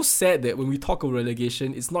it's so sad that when we talk of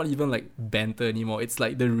relegation, it's not even like banter anymore. It's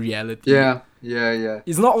like the reality. Yeah.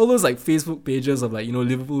 It's not all those like Facebook pages of like,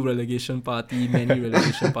 Liverpool relegation party, Man U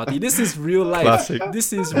relegation party. This is real life. Classic.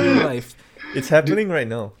 This is real life. It's happening right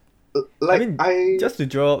now. Like, just to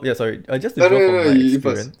draw from my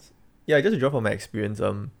experience. Yeah, just to draw from my experience.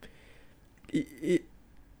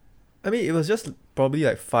 It was just probably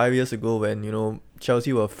like 5 years ago when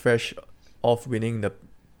Chelsea were fresh off winning the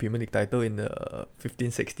Premier League title in the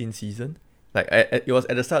 15-16 season. Like it was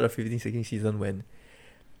at the start of 15-16 season when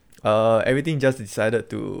everything just decided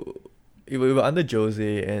to. We were under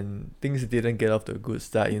Jose and things didn't get off to a good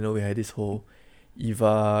start. We had this whole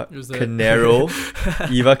Eva Canero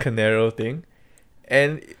thing,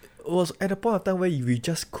 and it was at a point of time where we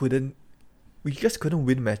just couldn't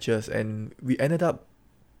win matches, and we ended up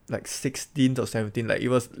like 16th or 17th. Like it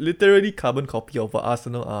was literally carbon copy of what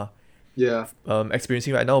Arsenal are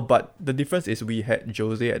experiencing right now. But the difference is we had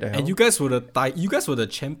Jose at the helm, and you guys were the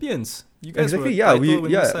champions. You guys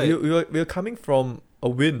exactly we were coming from a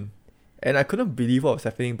win, and I couldn't believe what was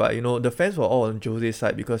happening. But the fans were all on Jose's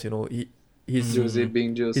side because he's Jose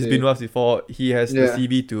being Jose. He's been with us before. He has the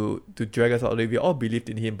CV to drag us out. We all believed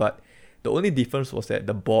in him, but the only difference was that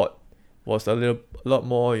the board was a lot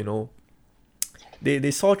more.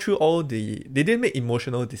 They saw through they didn't make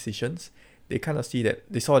emotional decisions. They kind of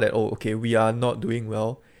saw that, oh, okay, we are not doing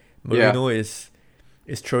well. Mourinho is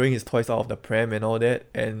is throwing his toys out of the pram and all that,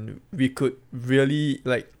 and we could really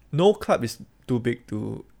like no club is too big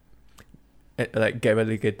to like get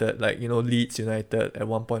relegated. Like, you know, Leeds United at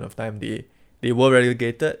one point of time they were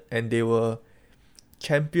relegated and they were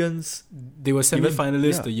champions. They were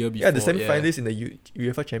semi-finalists the year before. Yeah, the semi-finalists in the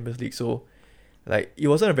UEFA Champions League. So, like, it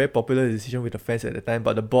wasn't a very popular decision with the fans at the time,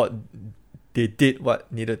 but the board, they did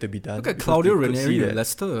what needed to be done. Look at Claudio Ranieri at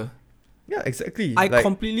Leicester. Yeah, exactly. I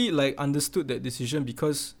completely like understood that decision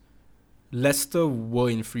because Leicester were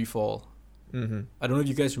in free fall. Mm-hmm. I don't know if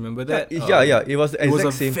you guys remember that. Yeah, it was the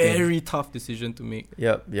exact same thing. It was a very tough decision to make.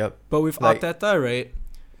 Yep. But with Arteta, right?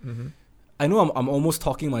 Mm-hmm. I know I'm almost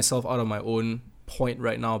talking myself out of my own point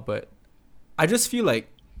right now, but I just feel like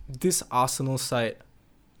this Arsenal side,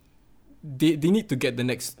 they need to get the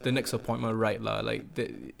next appointment right, lah. Like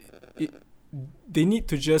they need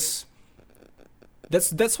to just.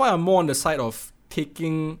 That's why I'm more on the side of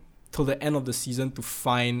taking till the end of the season to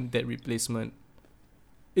find that replacement.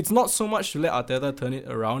 It's not so much to let Arteta turn it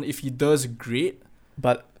around. If he does, great.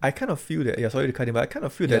 But I kind of feel that, sorry to cut him, but I kind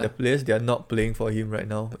of feel that the players, they are not playing for him right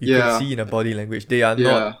now. You can see in the body language, they are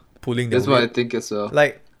not pulling their weight. That's what I think as well.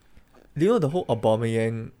 Like, you know, the whole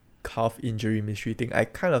Aubameyang calf injury mystery thing, I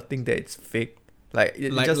kind of think that it's fake. Like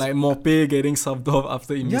Mope getting subbed off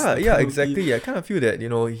after he missed the penalty. Exactly. I kind of feel that, you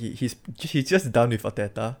know, he's just done with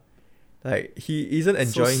Arteta. Like, he isn't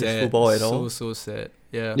enjoying his football at all. So sad.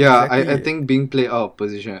 Yeah. Yeah, exactly. I think being played out of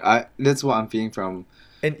position. That's what I'm feeling from.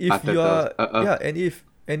 And if Arteta. you are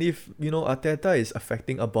and if you know Arteta is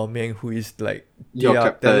affecting Aubameyang, who is like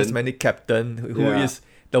your talismanic captain, who is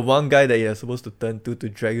the one guy that you're supposed to turn to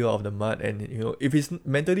drag you out of the mud, and you know, if he's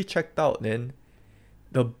mentally checked out, then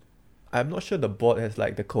I'm not sure the board has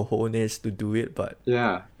like the cojones to do it, but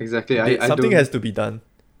yeah, exactly. Something has to be done.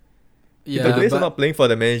 Yeah, if the players are not playing for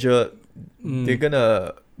the manager, they're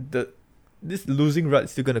gonna this losing rut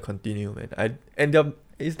is still gonna continue, man.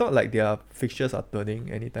 It's not like their fixtures are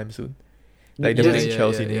turning anytime soon. Like they're playing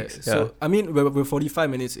Chelsea next. Yeah. So I mean, we're 45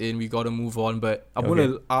 minutes in. We gotta move on. But I'm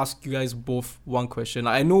gonna ask you guys both one question.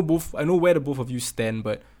 I know where the both of you stand,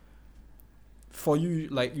 but for you,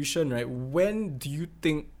 like Yushan, right? When do you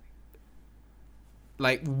think?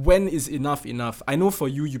 Like, when is enough? I know for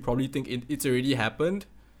you, you probably think it's already happened.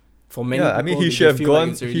 For many people, I mean, he should have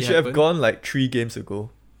gone. He should have gone like 3 games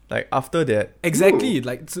ago. Like after that. Exactly. Ooh.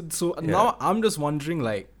 Like so now I'm just wondering,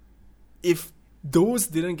 like, if those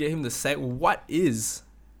didn't get him the sack, what is?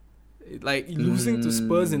 Like losing to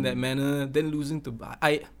Spurs in that manner, then losing to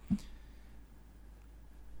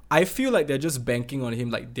I feel like they're just banking on him.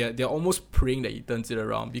 Like they're almost praying that he turns it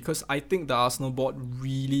around, because I think the Arsenal board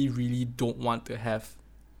really, really don't want to have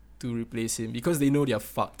to replace him, because they know they're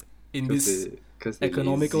fucked in this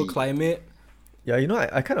economical climate. Yeah, you know,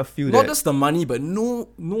 I kind of feel not just the money, but no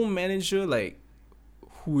manager like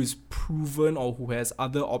who is proven or who has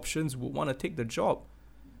other options would want to take the job.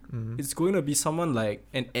 Mm-hmm. It's going to be someone like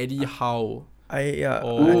an Eddie Howe. You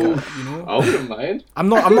know, I wouldn't mind. I'm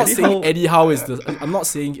not saying Eddie Howe is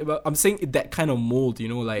I'm saying that kind of mold. You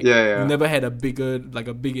know, like you never had a big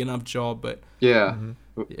enough job, but yeah.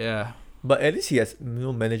 But at least he has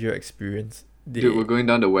manager experience. Dude, we're going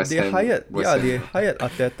down the West Ham. They hired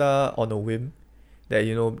Arteta on a whim. That,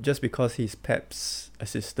 you know, just because he's Pep's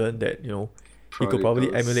assistant, that, you know, he could probably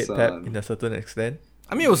emulate Pep in a certain extent.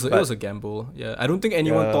 I mean, it was a gamble. Yeah, I don't think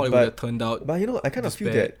anyone thought it would have turned out. But, you know, I kind of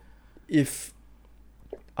feel that if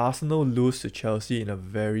Arsenal lose to Chelsea in a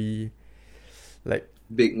very, like,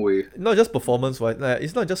 big way, not just performance-wise, like,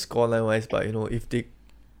 it's not just scoreline-wise, but, you know, if they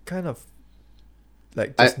kind of,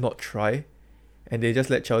 like, just not try, and they just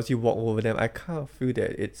let Chelsea walk over them, I kind of feel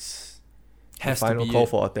that it's the final call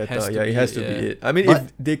for Arteta. It has to be it. I mean,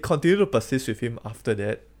 if they continue to persist with him after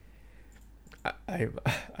that, I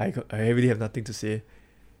really have nothing to say.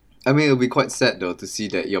 I mean, it'll be quite sad though to see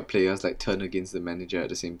that your players like turn against the manager at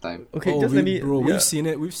the same time. Okay, just let me. We've seen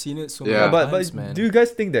it so many times, man. Do you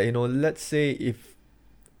guys think that, you know, let's say if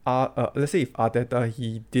Arteta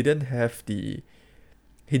he didn't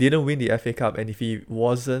win the FA Cup, and if he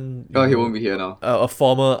wasn't, he won't be here now. A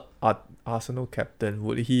former Arsenal captain,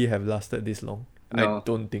 would he have lasted this long? No. I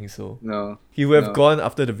don't think so. No. He would have gone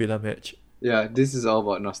after the Villa match. Yeah, this is all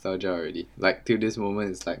about nostalgia already. Like, till this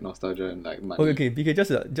moment, it's like nostalgia and like money. Okay, BK,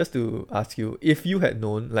 just to ask you, if you had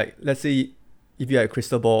known, like, let's say, if you had a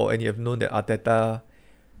crystal ball and you have known that Arteta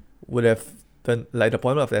would have done, like, the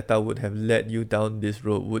appointment of Arteta would have led you down this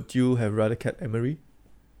road, would you have rather kept Emery?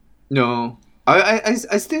 No. I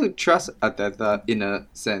still trust Arteta in a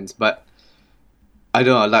sense, but I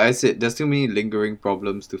don't know, like I said, there's too many lingering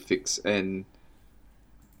problems to fix, and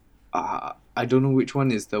I don't know which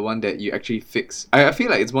one is the one that you actually fix. I feel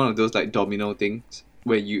like it's one of those like domino things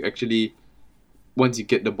where you actually once you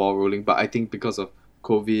get the ball rolling. But I think because of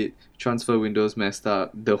COVID, transfer windows messed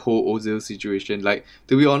up, the whole Ozil situation. Like,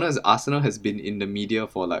 to be honest, Arsenal has been in the media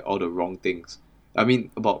for like all the wrong things. I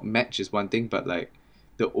mean, about match is one thing, but like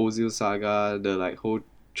the Ozil saga, the like whole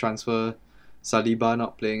transfer, Saliba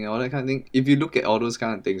not playing, all that kind of thing. If you look at all those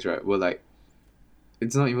kind of things, right, we're like,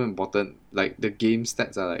 it's not even important. Like, the game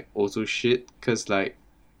stats are like also shit, because like,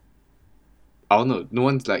 I don't know, no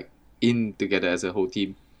one's like in together as a whole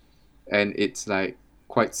team. And it's like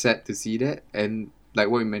quite sad to see that. And like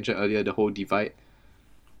what we mentioned earlier, the whole divide.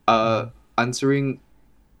 Answering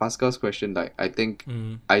Pascal's question, like, I think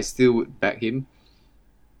I still would back him.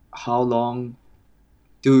 How long?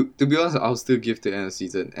 To be honest, I'll still give to the end of the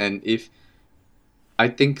season. And if I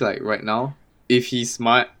think like right now, if he's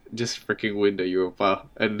smart, just freaking win the Europa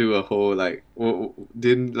and do a whole like,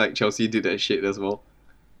 didn't like Chelsea do that shit as well?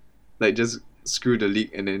 Like, just screw the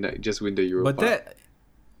league and then like just win the Europa. But that,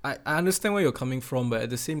 I understand where you're coming from, but at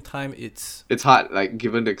the same time, it's hard, like,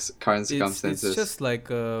 given the current circumstances. It's just like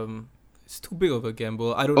it's too big of a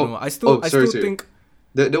gamble. I don't know. I still think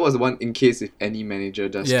there was one in case if any manager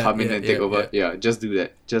just come in and take over. Yeah, just do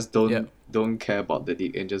that. Just don't care about the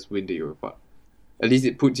league and just win the Europa. At least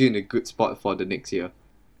it puts you in a good spot for the next year.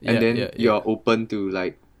 And then you're open to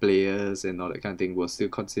like players and all that kind of thing. We'll still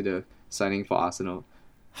consider signing for Arsenal.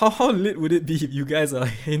 How lit would it be if you guys are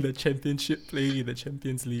in the championship playing in the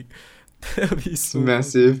Champions League? That would be so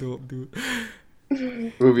massive, dope, dude.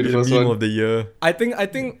 Will be the first one of the year. I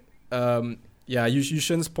think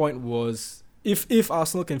Yushen's point was if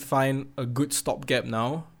Arsenal can find a good stopgap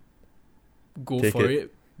now, go for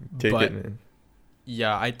it. Take it, man.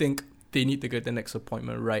 Yeah, I think they need to get the next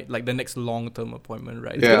appointment right, like the next long-term appointment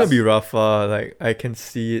right. It's gonna be Rafa. Like, I can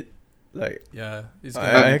see it. Like, yeah, it's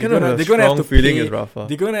I kind of have a strong feeling it's Rafa.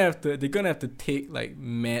 They're gonna have to take like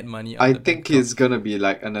mad money. I think it's gonna be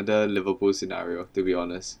like another Liverpool scenario, to be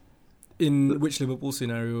honest. In which Liverpool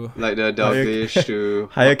scenario? Like the Dalglish to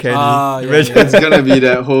hire Kenny. It's gonna be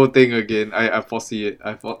that whole thing again. I foresee it.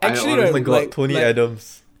 Actually, oh my god, Tony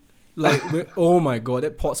Adams. Like, oh my god,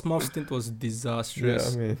 that Portsmouth stint was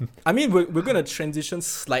disastrous. Yeah, I mean, we're gonna transition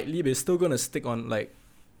slightly, but it's still gonna stick on like.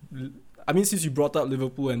 I mean, since you brought up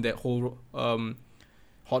Liverpool and that whole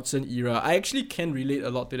Hodgson era, I actually can relate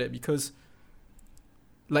a lot to that because,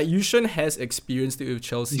 like, Yushen has experienced it with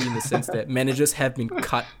Chelsea in the sense that managers have been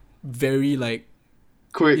cut very like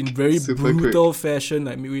quick, in very brutal fashion,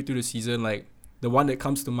 like midway through the season. Like the one that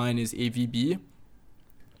comes to mind is AVB.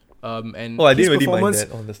 And I didn't really mind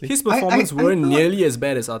that, honestly. His performance weren't nearly as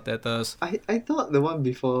bad as Arteta's. I thought the one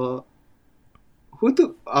before, who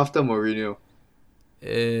took after Mourinho?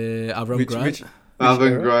 Avram Grant.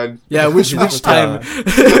 Avram Grant. Yeah, which time?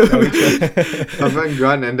 Avram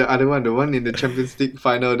Grant and the other one, the one in the Champions League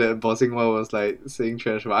final that Bossingwa was like saying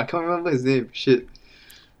trash about. I can't remember his name. Shit.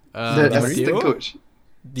 The assistant coach.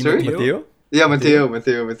 Sorry? Matteo? Yeah, Matteo.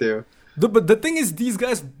 But the thing is, these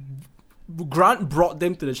guys, Grant brought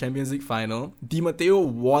them to the Champions League final. Di Matteo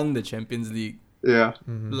won the Champions League. Yeah.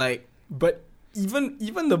 Mm-hmm. Like, but even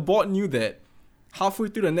the board knew that halfway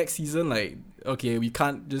through the next season, like, okay, we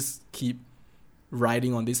can't just keep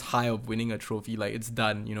riding on this high of winning a trophy. Like, it's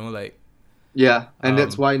done, you know, like. Yeah, and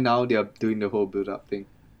that's why now they are doing the whole build-up thing.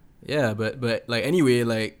 Yeah, but like, anyway,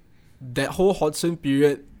 like, that whole Hodgson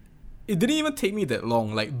period, it didn't even take me that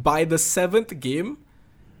long. Like, by the 7th game,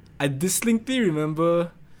 I distinctly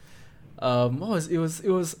remember, it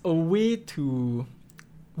was a way to,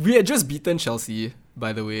 we had just beaten Chelsea,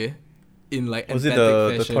 by the way, in like was emphatic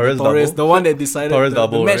it the fashion. Torres double? The one that decided Torres the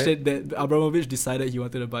double, match right? that Abramovich decided he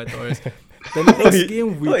wanted to buy Torres. The next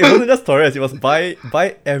game we it wasn't just Torres, it was by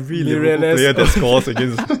every Liverpool player that scores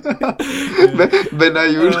against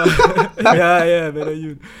Benayoun.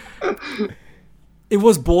 Benayoun. It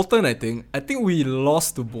was Bolton, I think. I think we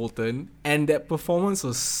lost to Bolton, and that performance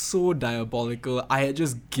was so diabolical. I had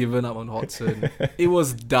just given up on Hodgson. It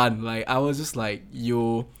was done. Like, I was just like,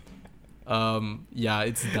 yo,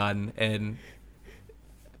 it's done. And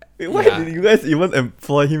why did you guys even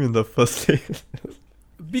employ him in the first place?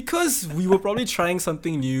 Because we were probably trying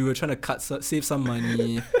something new. We were trying to save some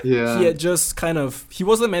money. Yeah. He had just he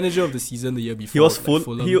was the manager of the season the year before. He was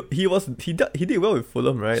Fulham. He did well with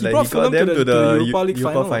Fulham, right? He like, brought he got Fulham them to the Europa League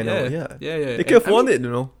final. Yeah. They could have won it, you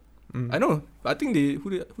know. I know. I think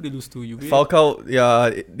who they lose to? Juve? Falcao,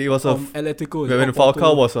 it was Atletico. When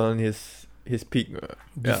Falcao was on his peak.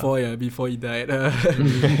 Before he died.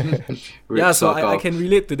 So I can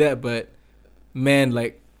relate to that, but man,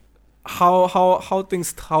 like, how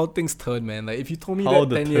things turn, man. Like, if you told me that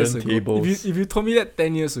 10 years ago, if you told me that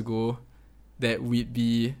 10 years ago that we'd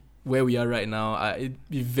be where we are right now, it'd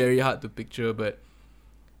be very hard to picture. But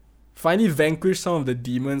finally vanquished some of the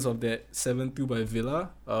demons of that 7-2 by Villa.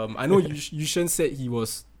 I know Yushen said he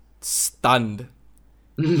was stunned.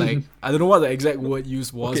 Like, I don't know what the exact word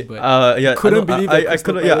used was, but yeah, couldn't believe that I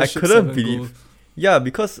Crystal couldn't. Yeah, I Palace shipped couldn't 7 believe. goals. Yeah,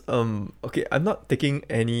 because okay, I'm not taking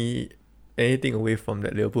anything away from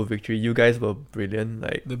that Liverpool victory. You guys were brilliant.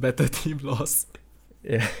 Like, The better team lost.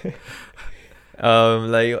 yeah.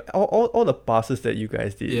 Like all the passes that you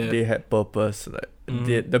guys did, they had purpose. Like,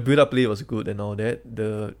 the build up play was good and all that.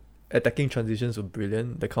 The attacking transitions were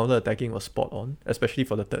brilliant. The counter attacking was spot on, especially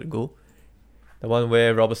for the third goal. The one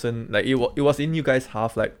where Robertson, like, it was in you guys'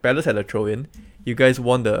 half. Like, Palace had a throw in, you guys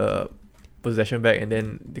won the possession back, and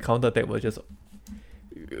then the counter attack was just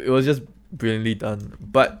brilliantly done.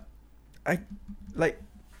 But I like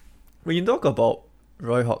when you talk about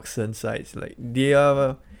Roy Hodgson's sides, like, they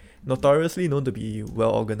are notoriously known to be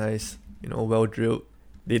well organized, well drilled.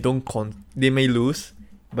 They may lose,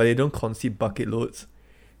 but they don't concede bucket loads.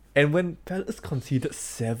 And when Palace conceded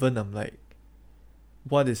 7, I'm like,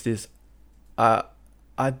 what is this? Are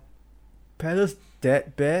Palace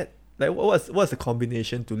that bad? Like, what's the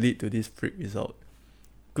combination to lead to this freak result?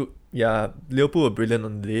 Good, yeah. Liverpool were brilliant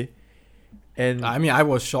on the day, and I mean, I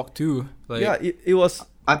was shocked too. Like, yeah, it was.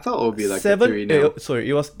 I thought it would be like 7. 3-0.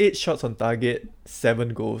 It was 8 shots on target,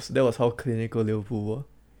 7 goals. That was how clinical Liverpool were.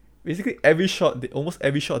 Basically, almost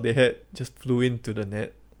every shot they had just flew into the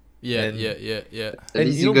net. Yeah. At And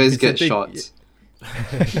least you guys get Vicente- shots.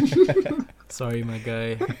 Sorry, my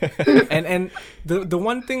guy. and the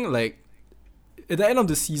one thing, like, at the end of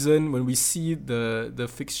the season, when we see the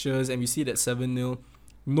fixtures and we see that 7-0,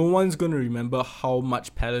 no one's gonna remember how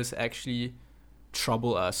much Palace actually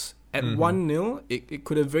trouble us. At 1-0, it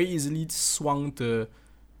could have very easily swung to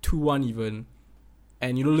 2-1 even.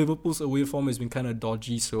 And Liverpool's away form has been kind of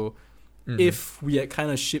dodgy, so if we had kind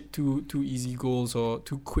of shipped two easy goals or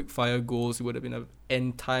 2 quick fire goals, it would have been an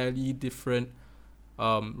entirely different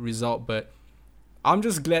result. But I'm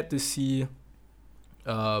just glad to see.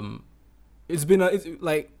 It's been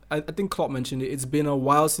I think Klopp mentioned it. It's been a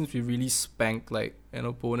while since we really spanked like an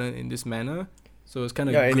opponent in this manner. So it's kind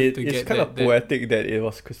of good to get it's kind of poetic that it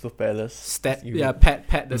was Crystal Palace. pat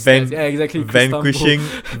the stats. Yeah, exactly.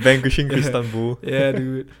 Vanquishing Istanbul. Yeah,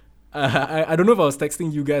 dude. I don't know if I was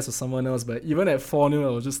texting you guys or someone else, but even at 4-0, I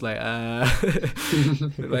was just like,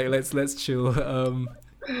 like let's chill.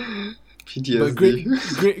 PTSD.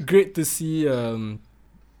 But great to see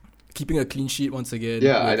keeping a clean sheet once again.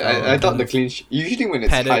 Yeah, I thought the clean sheet. Usually when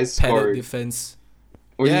it's high scoring defense.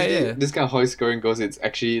 This kind of high scoring goals, it's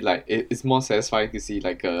actually like it's more satisfying to see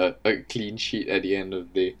like a clean sheet at the end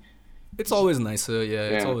of the day. It's always nicer. Yeah,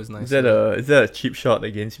 it's always nicer. Is that a cheap shot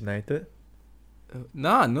against United?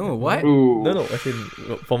 No, what? Ooh. No. I think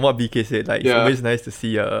from what BK said, like, it's always nice to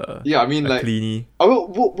see a cleanie.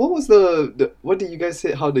 What was the what did you guys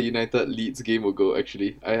say? How the United Leeds game will go?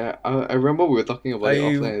 Actually, I remember we were talking about it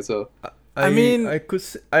offline as well. I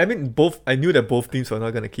both. I knew that both teams were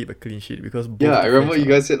not gonna keep a clean sheet because both I remember you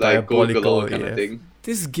guys said like goal diabolical, galore kind of thing.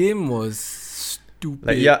 This game was stupid.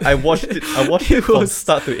 Like, yeah, I watched it. From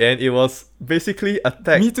start to end. It was basically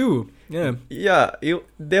attack. Me too. Yeah. Yeah.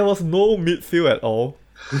 There was no midfield at all.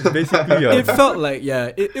 Basically, it felt like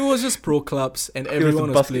it was just pro clubs and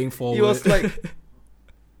everyone was playing forward. It was like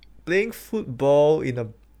playing football in a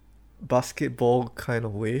basketball kind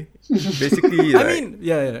of way. Basically, like, I mean,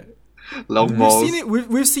 yeah. Long balls.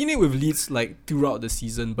 We've seen it with Leeds like throughout the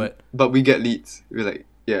season, but we get Leeds. We're like,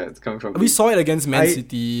 yeah, it's coming from. We saw it against Man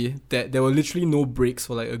City that there were literally no breaks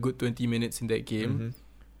for like a good 20 minutes in that game.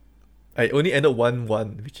 I only ended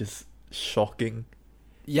 1-1, which is shocking.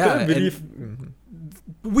 Yeah,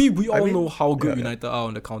 we all know how good United are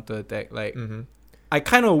on the counter attack. Like, I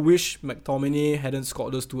kind of wish McTominay hadn't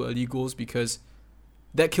scored those 2 early goals because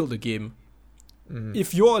that killed the game.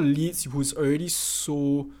 If you're a Leeds who's already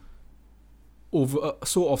so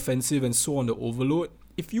offensive and so on the overload,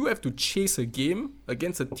 if you have to chase a game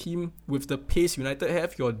against a team with the pace United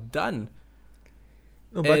have, you're done.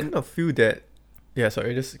 No, but I kind of feel that. Yeah,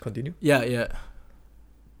 sorry, just continue. Yeah.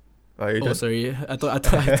 Oh, sorry. I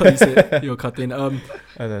thought you said you were cutting. No.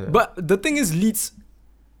 But the thing is, Leeds,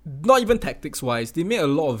 not even tactics wise, they made a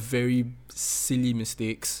lot of very silly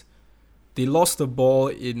mistakes. They lost the ball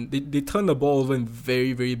they turned the ball over in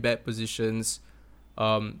very, very bad positions.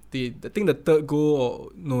 I think the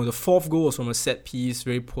 4th goal was from a set piece,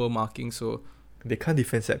 very poor marking. So they can't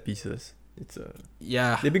defend set pieces.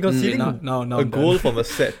 They've been conceding a goal from a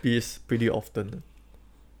set piece pretty often.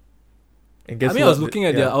 And guess I was looking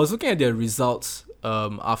at their results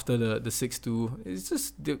after the 6-2. It's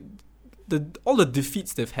just all the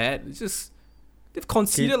defeats they've had. It's just They've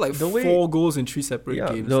conceded like the way- 4 goals in 3 separate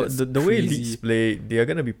Yeah, games. the way Leeds play, they are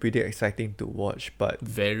gonna be pretty exciting to watch, but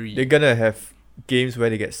Very. they're gonna have games where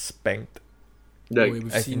they get spanked. Like,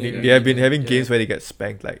 we've I seen think it they have been already, having yeah. games where they get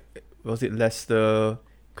spanked. Like, was it Leicester,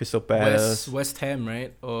 Crystal Palace? West Ham,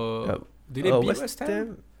 right? Or Yeah. did they beat West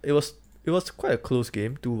Ham? It was quite a close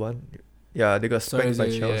game, 2-1. Yeah, they got Sorry, spanked by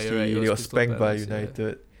yeah, Chelsea. you're right, it They was got Crystal spanked by Palace, yeah.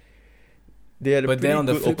 United. They had a But pretty then on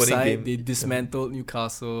the good flip opening side, game. they dismantled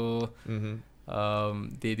Newcastle. Mhm.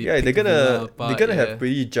 They Yeah, they're picked Villa gonna apart, have yeah.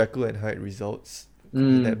 pretty Jekyll and Hyde results.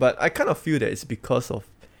 mm, But I kind of feel that it's because of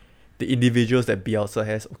the individuals that Bielsa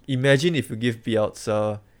has. Imagine if you give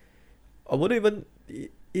Bielsa, I wouldn't even.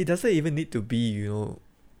 It doesn't even need to be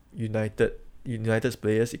United's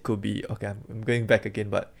players. It could be okay. I'm going back again,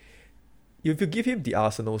 but if you give him the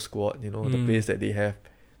Arsenal squad, the players that they have,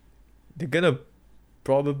 they're gonna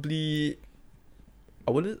probably.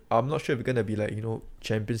 I'm not sure if they're gonna be like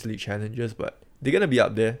Champions League challengers, but they're gonna be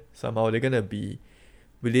up there somehow. They're gonna be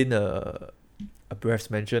within a breath's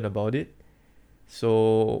mention about it.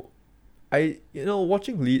 So,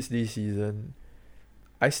 watching Leeds this season,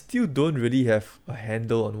 I still don't really have a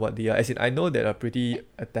handle on what they are. As in, I know they're a pretty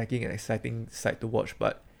attacking and exciting side to watch,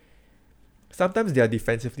 but sometimes they are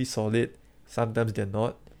defensively solid, sometimes they're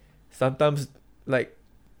not. Sometimes,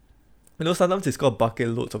 sometimes they score bucket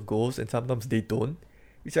loads of goals, and sometimes they don't.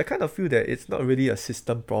 Which I kind of feel that it's not really a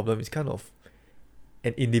system problem. It's kind of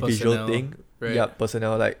an individual Personnel, thing. right. Yeah,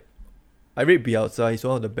 personnel. Like, I rate Bielsa. He's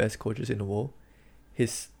one of the best coaches in the world.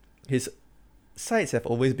 His sides have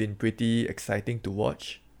always been pretty exciting to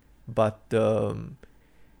watch, but I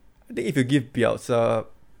think if you give Bielsa,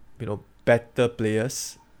 better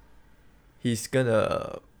players, he's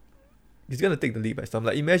gonna take the lead by storm.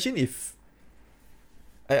 Like, imagine if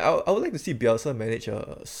I would like to see Bielsa manage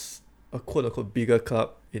a quote unquote bigger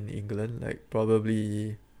club in England, like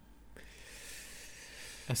probably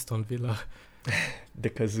Aston Villa. the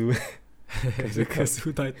Kazoo. The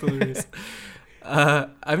Kazoo title race.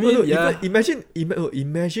 I mean, yeah.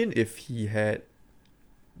 Imagine if he had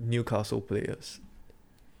Newcastle players.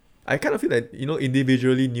 I kind of feel that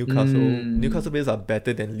individually Newcastle players are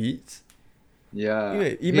better than Leeds. yeah.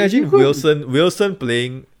 Imagine Wilson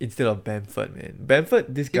playing instead of Bamford, man.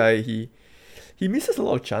 Bamford, this guy, he misses a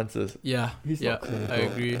lot of chances. Yeah, He's not I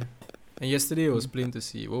clinical. agree. And yesterday it was plain to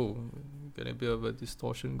see. Whoa, got a bit of a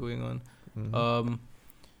distortion going on. Mhm.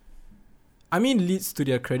 I mean, Leeds, to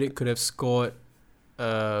their credit, could have scored.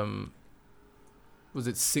 Was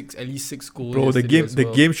it at least 6 goals? Bro, the yesterday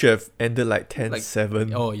game as well. should have ended like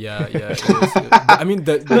 10-7. Oh yeah. It was, I mean,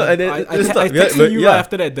 No, and then I let's start- texted you yeah. right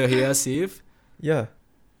after that De Gea save. Yeah.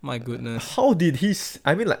 My goodness. How did he?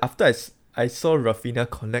 I mean, like after I saw Rafinha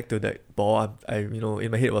connect to that ball, I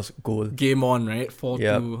in my head it was goal. Game on, right? 4-2.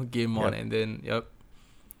 Yep. Game on, Yep. and then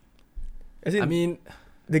As in, I mean,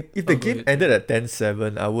 if the go game ahead. ended at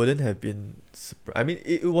 10-7, I wouldn't have been surprised. I mean,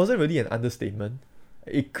 it wasn't really an understatement.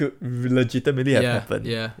 It could legitimately have happened.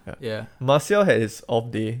 yeah. Martial had his off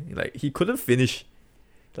day. Like, he couldn't finish.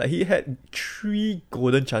 Like, he had 3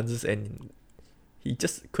 golden chances and he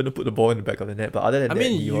just couldn't put the ball in the back of the net. But other than I that,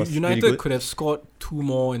 mean, he was United really good. could have scored 2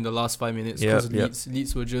 more in the last 5 minutes Yeah, because yeah.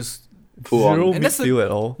 Leeds were just Full on. Zero And that's the- midfield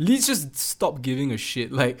at all. Leeds just stopped giving a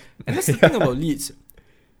shit. Like, and that's the thing about Leeds.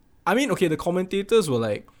 I mean, okay, the commentators were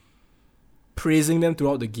like praising them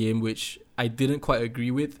throughout the game, which I didn't quite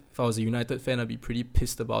agree with. If I was a United fan, I'd be pretty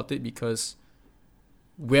pissed about it because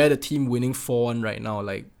we're the team winning 4-1 right now.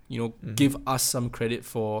 Like, Mhm. give us some credit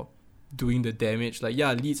for doing the damage. Like,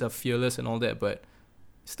 yeah, Leeds are fearless and all that, but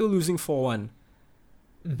still losing 4-1.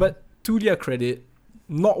 Mhm. But to their credit,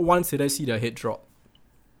 not once did I see their head drop.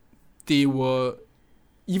 They were,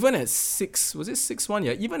 even at 6-1?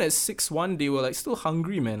 Yeah, even at 6-1, they were like still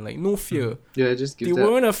hungry, man. Like, no fear. Yeah, just give They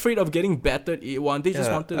that. weren't afraid of getting battered 8-1. They just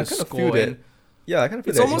Yeah, wanted I to kind of score. feel that. And Yeah, I kind of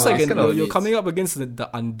feel it's that almost it's like kind of you're Leeds. coming up against the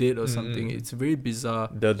undead or something. Mm. It's very bizarre.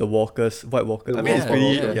 the walkers, white walkers. I mean, it's Yeah, pretty.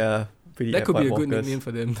 yeah. Yeah, pretty. That could be a white good walkers. nickname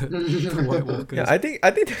for them, the White Walkers. Yeah, I think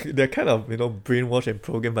they're kind of brainwashed and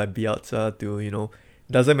programmed by Bielsa to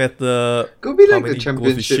doesn't matter. Could be how like many a goals we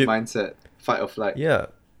championship ship. mindset. Fight or flight. Yeah,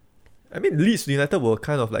 I mean Leeds United were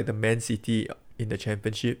kind of like the Man City in the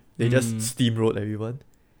Championship. They just steamrolled everyone.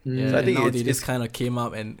 Yeah, So I and think now it's- they it's- just kind of came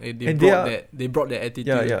up and And they brought that attitude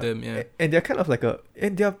Yeah, with yeah. them. Yeah. And they're kind of like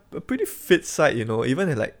and they're a pretty fit side. Even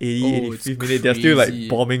at like 80, Oh, it's 85th minute, they're still like crazy.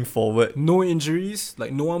 bombing forward. No injuries,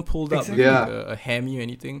 like no one pulled up Exactly. with Yeah. like a hammy or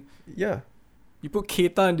anything. Yeah, You put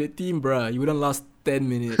Keita in the team, bruh, you wouldn't last 10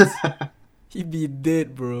 minutes. He'd be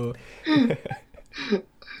dead, bro.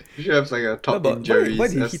 You should have like a top but injuries. why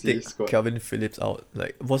did he SC take squad. Calvin Phillips out?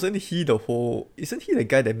 Like, isn't he the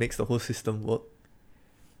guy that makes the whole system work?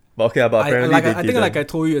 But okay, but apparently I they think didn't. like I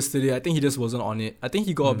told you yesterday, I think he just wasn't on it. I think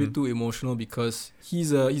he got a bit Mhm. too emotional because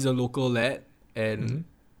he's a local lad, and Mhm.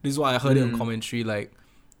 this is why I heard it on Mm. commentary. Like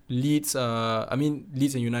Leeds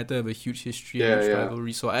Leeds and United have a huge history Yeah, and huge yeah.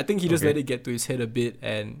 rivalry. So I think he just Okay. let it get to his head a bit,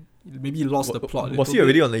 and maybe he lost the plot. Was he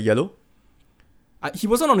already on the yellow? He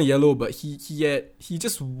wasn't on a yellow, but he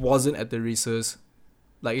just wasn't at the races.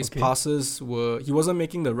 Like his Okay. passes he wasn't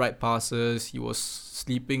making the right passes. He was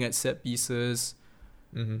sleeping at set pieces.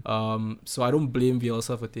 Mm-hmm. So I don't blame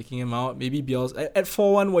Bielsa for taking him out. Maybe Bielsa at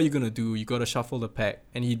 4-1, what are you gonna do? You gotta shuffle the pack,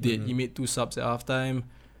 and he did. Mhm. He made 2 subs at halftime.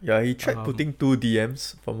 Yeah, he tried Um, putting 2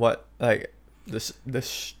 DMs from what like this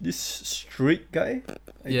streak guy.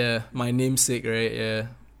 Yeah, my namesake, right? Yeah.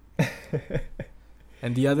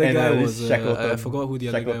 And the other And, guy this was I forgot who the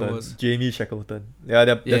other guy was. Jamie Shackleton. Yeah,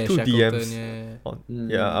 they're Yeah, 2 Shackleton, DMs. yeah. On, Mm.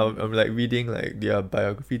 yeah, I'm like reading like their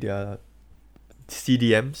biography, their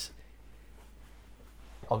CDMs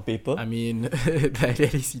on paper. I mean, at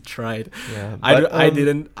least he tried. Yeah, I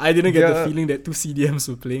didn't get the yeah. feeling that 2 CDMs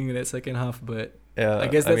were playing in that second half, but Yeah, I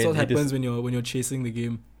guess that's mean, what it is- happens when you're chasing the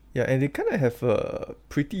game. Yeah, and they kind of have a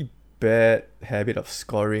pretty bad habit of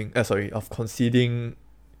scoring. Of conceding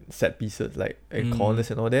set pieces like in Mm.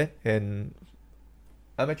 corners and all that. And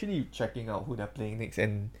I'm actually checking out who they're playing next,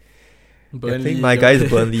 and they're playing my guys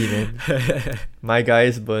Burnley, man. My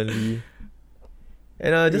guys Burnley.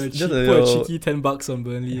 And just a put a little cheeky $10 on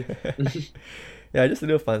Burnley. yeah, just a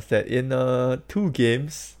little fun stat. In 2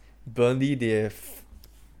 games, Burnley they have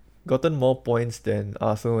gotten more points than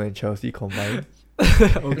Arsenal and Chelsea combined.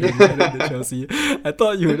 Okay, not the Chelsea. I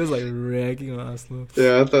thought you were just like ragging on Arsenal.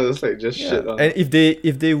 Yeah, I thought it was like just shit on. And if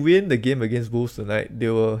they win the game against Wolves tonight, they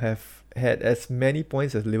will have had as many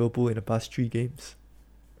points as Liverpool in the past 3 games.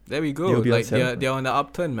 There we go. They'll be on Like seven. they're on the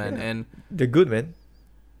upturn, man. Yeah. And They're good, man.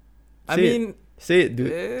 I Say it. mean, Say it, dude.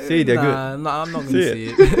 Say they're good. Nah, I'm not gonna Say say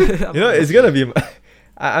it. it. I'm You know, not it's gonna gonna be.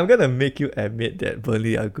 I'm gonna make you admit that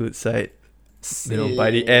Burnley are a good side. You know, by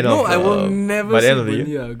the end No, of I will never by the say end of the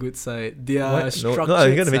Burnley year. are a good side. They are What? No, structured no,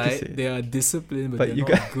 I'm gonna make you side. say it. They are disciplined, but But they're you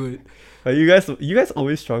not guys- good. But you guys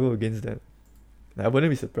always struggle against them. I wouldn't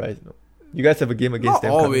be surprised. No, you guys have a game against Not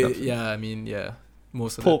them. coming always. up. Yeah, I mean, yeah,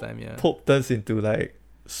 most of Pope- the time, yeah. Pope turns into like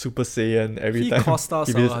Super Saiyan every He time. cost us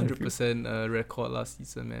he our plays 100% record last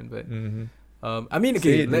season, man. But Mm-hmm. I mean, Say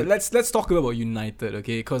okay, it, dude. let's talk about United,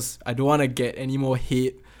 okay? Because I don't want to get any more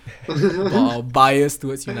hate about our bias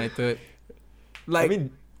towards United. Like, I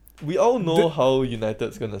mean, we all know how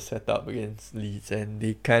United's gonna set up against Leeds, and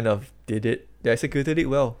they kind of did it. They executed it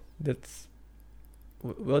well. That's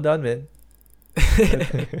well done, man.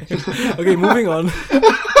 okay, moving on.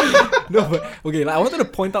 No, but okay, like, I wanted to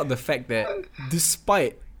point out the fact that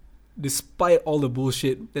despite all the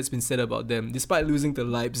bullshit that's been said about them, despite losing to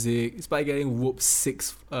Leipzig, despite getting whooped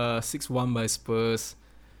 6-1 by Spurs,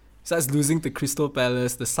 besides losing to Crystal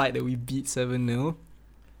Palace, the side that we beat 7-0,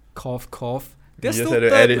 cough cough, You they're just still had to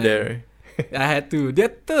third, add it man. there. Right? I had to.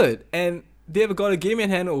 They're third, and they've got a game in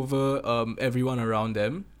hand over everyone around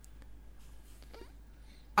them.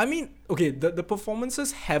 I mean, okay, the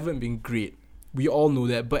performances haven't been great. We all know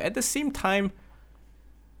that, but at the same time,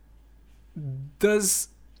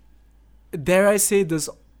 dare I say, does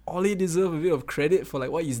Ole deserve a bit of credit for like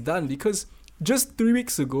what he's done? Because just 3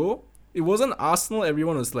 weeks ago, it wasn't Arsenal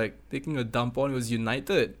everyone was like taking a dump on. It was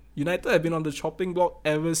United. United have been on the chopping block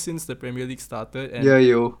ever since the Premier League started, and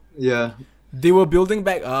Yeah. they were building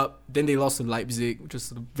back up. Then they lost to Leipzig, which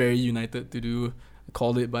was very United to do. I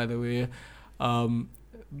called it, by the way.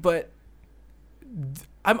 But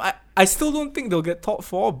I still don't think they'll get top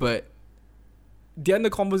 4, but they're in the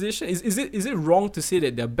conversation. Is it wrong to say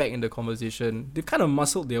that they're back in the conversation? They've kind of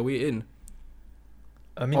muscled their way in.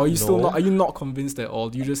 I mean, Or are you no. still not? Are you not convinced at all?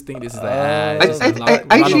 Do you just think this is like? I- it's just a I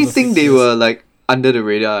run actually of the think they fixtures? were like under the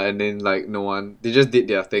radar, and then like no one. They just did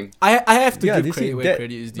their thing. I have to give you see, credit where that-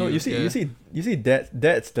 credit is due. No, you see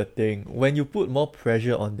that's the thing. When you put more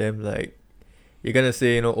pressure on them, like you're gonna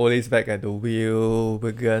say, Ole's back at the wheel. We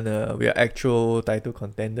are actual title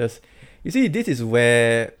contenders. You see, this is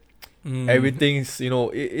where everything's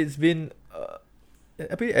it's been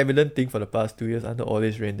a pretty evident thing for the past 2 years under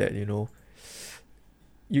Ole's reign that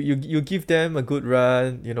you give them a good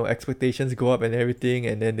run, expectations go up and everything,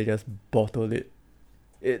 and then they just bottle it.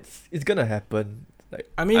 It's gonna happen. Like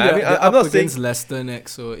I mean, I'm I'm not up saying. against Leicester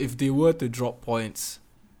next, so if they were to drop points,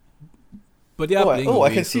 but they are playing I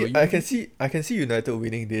away, can so see I can see United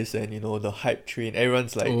winning this, and the hype train.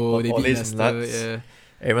 Everyone's like on they beat Ole's Leicester, nuts. yeah.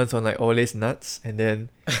 Everyone's on like Ole's nuts, and then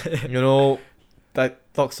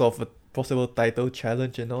that talks of a possible title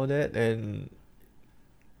challenge and all that, and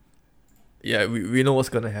yeah, we know what's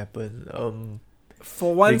gonna happen.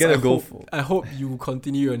 For once, They're gonna go for. I hope you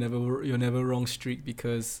continue your never wrong streak,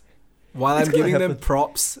 because while It's I'm gonna giving them happen.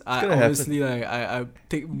 props, I gonna obviously like I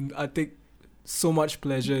take so much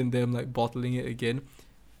pleasure in them like bottling it again.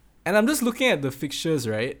 And I'm just looking at the fixtures,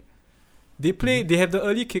 right? They have the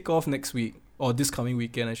early kickoff next week, or this coming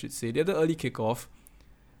weekend, I should say. They have the early kickoff.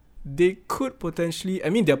 They could potentially, I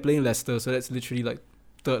mean, they're playing Leicester, so that's literally like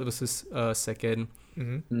third versus second.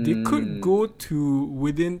 Mm-hmm. They could go to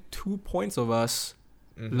within 2 points of us,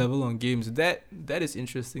 Mm-hmm. level on games. That is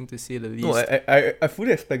interesting to say the least. No, I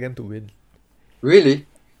fully expect them to win. Really?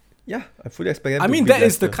 Yeah, I fully expect them I to mean, beat that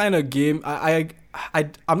is the Leicester. kind of game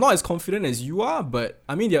I'm not as confident as you are, but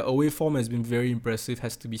I mean, their away form has been very impressive,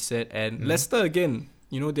 has to be said. And Leicester, again,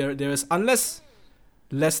 you know, there is, unless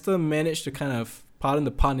Leicester managed to kind of, pardon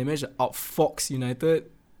the pun, they managed to outfox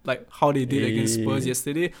United, like how they did against Spurs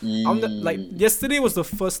yesterday. Yesterday was the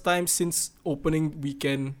first time since opening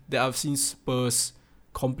weekend that I've seen Spurs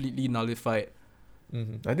completely nullified.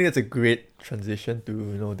 Mm-hmm. I think that's a great transition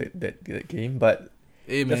to that game. But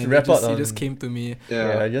Hey Just man, wrap it up just on- came to me.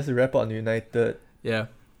 Yeah. just to wrap up on United. Yeah,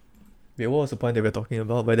 Wait, what was the point that we're talking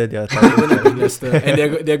about? Whether they are they're gonna beat Leicester, and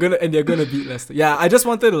they're gonna beat Leicester. Yeah, I just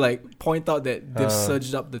wanted to like point out that they've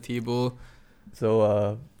surged up the table.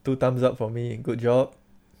 So 2 thumbs up for me. Good job.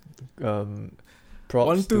 Props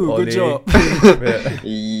 1, to 2, Ole. good job.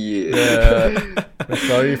 Yeah.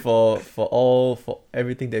 Sorry for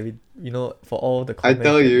everything that we for all the I comments.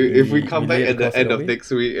 tell that you, if we come back laid at the across end your of way. next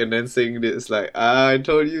week and then saying this, like, I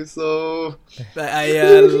told you so. Like,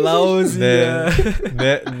 lousy.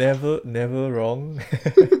 Never wrong.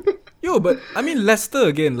 Yo, but I mean Leicester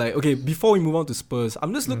again. Like, okay, before we move on to Spurs,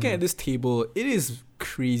 I'm just looking at this table. It is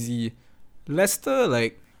crazy. Leicester,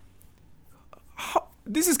 like,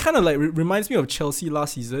 this is kind of like reminds me of Chelsea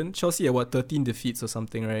last season. Chelsea had 13 defeats or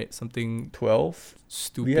something, right? Something 12.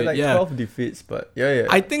 stupid. We had like yeah. 12 defeats, but yeah.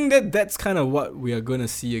 I think that's kind of what we are gonna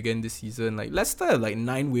see again this season. Like Leicester had like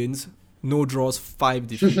 9 wins, no draws, 5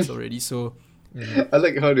 defeats already. So I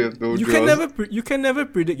like how they have no you draws. you can never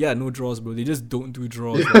predict. Yeah, no draws, bro. They just don't do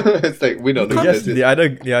draws. Like, It's like win or You lose. can't- That's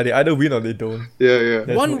They it. either win or they don't. Yeah. There's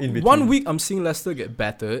no in between. one week I'm seeing Leicester get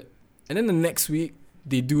battered, and then the next week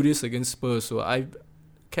they do this against Spurs. So I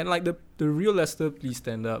can, like, the real Leicester please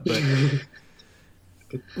stand up. But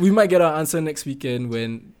we might get our answer next weekend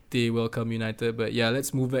when they welcome United. But yeah,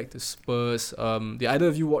 let's move back to Spurs. Did either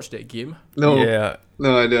of you watch that game? No. Yeah.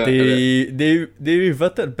 No, I don't. They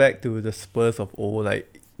reverted back to the Spurs of old.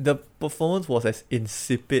 Like, the performance was as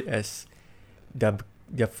insipid as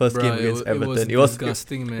their first game against Everton. It was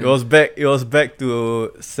disgusting, man. It was back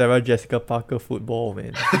to Sarah Jessica Parker football,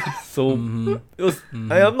 man. So it was.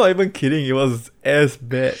 I'm not even kidding. It was as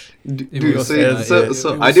bad. Dude, was so as-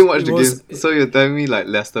 I didn't watch the game. So you're telling me like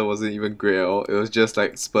Leicester wasn't even great at all? It was just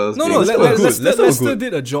like Spurs. No, being Leicester Spurs. were good. Leicester were Leicester good.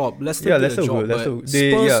 did a job. Leicester Yeah, did Leicester a were job, good. Leicester- but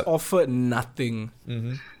they- Spurs yeah. offered nothing.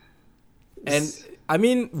 Mm-hmm. And I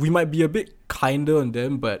mean, we might be a bit kinder on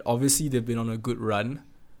them, but obviously they've been on a good run.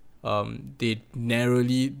 They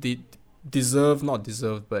not deserved,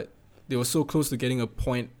 but they were so close to getting a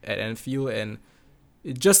point at Anfield, and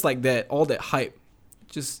it just like that, all that hype,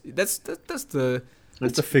 just that's the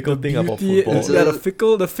That's the fickle thing about beauty. football. Yeah,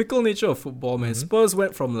 the fickle nature of football, man. Spurs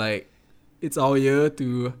went from like it's our year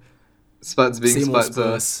to Spurs being same old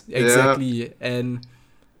Spurs. Spurs. Exactly. And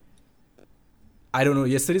I don't know,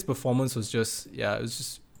 yesterday's performance was just it was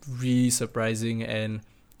just really surprising, and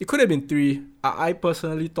it could have been 3. I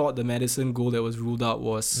personally thought the Madison goal that was ruled out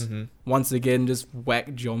was once again just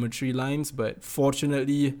whack geometry lines, but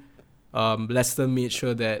fortunately Leicester made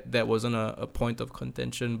sure that wasn't a point of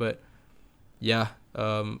contention. But yeah,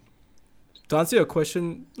 to answer your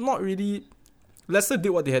question, not really. Leicester did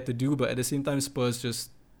what they had to do, but at the same time Spurs just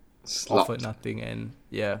offered nothing, and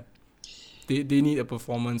yeah, they need a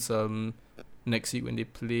performance next week when they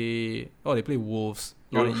play Wolves.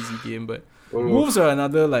 Not an easy game, but Wolves are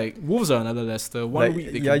another Leicester. One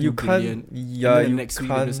week they can do brilliant, and then next week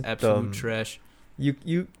they're just absolute trash.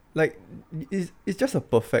 You like, it's just a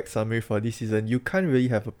perfect summary for this season. You can't really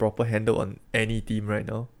have a proper handle on any team right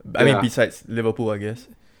now. I mean, besides Liverpool, I guess.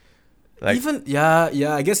 Like, Even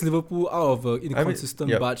I guess Liverpool out of an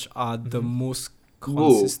inconsistent batch are the most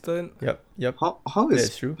consistent. Yep. How That's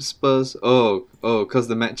is true. Spurs? Because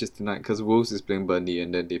the match is tonight. Because Wolves is playing Burnley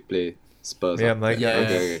and then they play Spurs. Yeah, after. my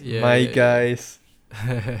guys. Okay. My guys.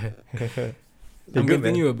 I'm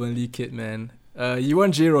giving you a Burnley kid, man. You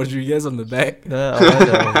want Jay Rodriguez on the back? Nah,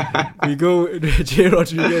 I want, We go Jay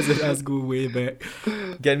Rodriguez and us go way back.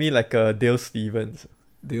 get me like a Dale Stevens.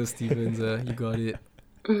 Dale Stevens, you got it.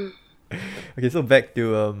 Okay, so back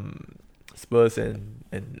to Spurs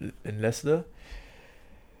and Leicester.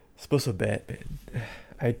 Spurs were bad, man.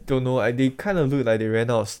 I don't know. They kind of look like they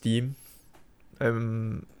ran out of steam.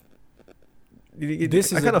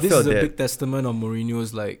 This is a big testament of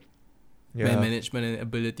Mourinho's like man management and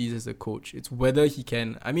abilities as a coach. It's whether he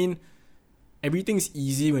can. I mean, everything's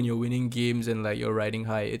easy when you're winning games and like you're riding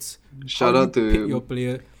high. It's shout out to pick your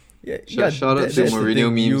player. Shout out to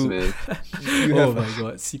Mourinho memes, man. Oh my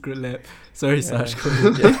god, secret lab. Sorry, Sash.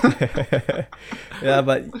 Yeah,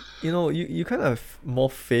 but you kind of have more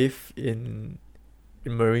faith in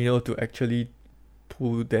Mourinho to actually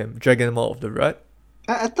drag them out of the rut.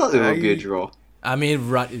 I thought it would be a draw. I mean,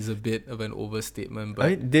 rut is a bit of an overstatement, but I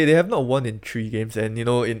mean, they have not won in 3 games, and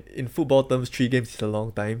in football terms, 3 games is a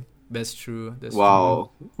long time. That's true.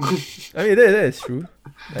 Wow. I mean, that is true.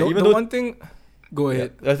 One thing. Go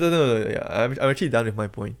ahead. No. Yeah, I'm actually done with my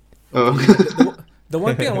point. The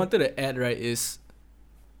one thing I wanted to add, right, is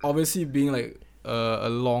obviously being like a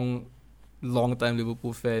long time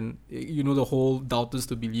Liverpool fan. The whole doubters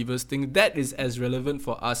to believers thing. That is as relevant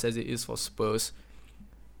for us as it is for Spurs.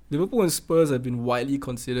 Liverpool and Spurs have been widely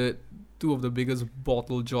considered 2 of the biggest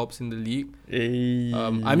bottle jobs in the league.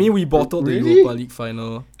 I mean, we bottled the Europa League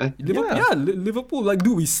final. Liverpool, like,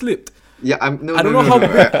 dude, we slipped. Yeah, I don't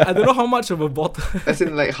know how much of a bottle. As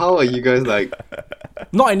in, like, how are you guys like?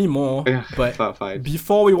 Not anymore. Yeah, but fine.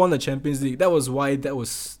 Before we won the Champions League, that was why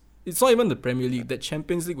it's not even the Premier League. That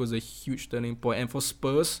Champions League was a huge turning point. And for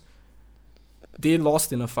Spurs, they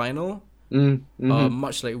lost in a final,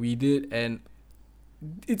 much like we did, and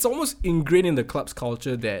it's almost ingrained in the club's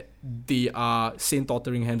culture that they are St.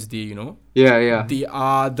 Totteringham's Day. Yeah. They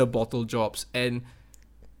are the bottle jobs, and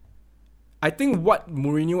I think what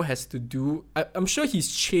Mourinho has to do, I'm sure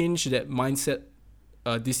he's changed that mindset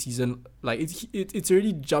this season. Like it's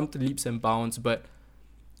already jumped leaps and bounds, but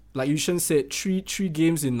like Yushan said, three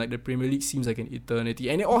games in like the Premier League seems like an eternity,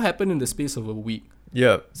 and it all happened in the space of a week.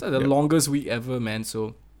 Yeah, it's like the longest week ever, man.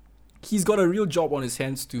 So he's got a real job on his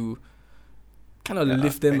hands to kind of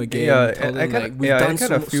lift them again. We've done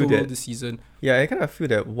so well this season. Yeah, I kind of feel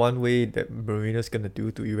that one way that Mourinho's gonna do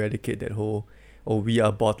to eradicate that whole we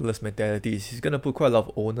are bottleless mentality is he's gonna put quite a lot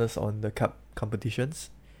of onus on the cup competitions.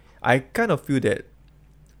 I kind of feel that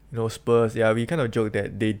Spurs, we kind of joke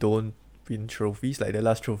that they don't win trophies. Like the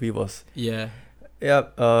last trophy was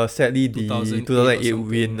sadly the 2008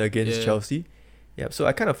 win against Chelsea. Yeah, so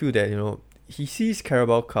I kind of feel that he sees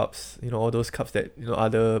Carabao Cups, all those cups that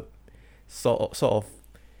other sort of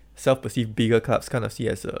self-perceived bigger clubs kind of see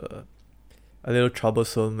as a little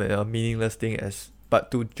troublesome and a meaningless thing. But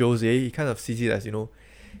to Jose, he kind of sees it as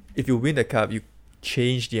if you win the cup, you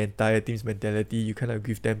change the entire team's mentality. You kind of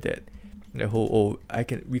give them that whole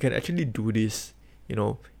we can actually do this.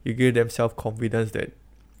 You give them self-confidence that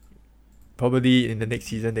probably in the next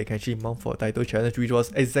season they can actually mount for a title challenge, which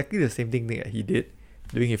was exactly the same thing that he did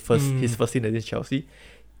during his first season against Chelsea.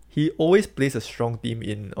 He always plays a strong team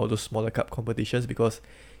in all those smaller cup competitions because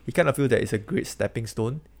he kind of feels that it's a great stepping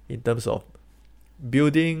stone in terms of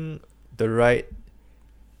building the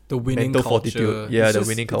winning culture. Fortitude. Yeah, the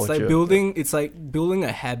winning culture. It's like building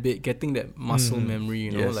a habit, getting that muscle memory.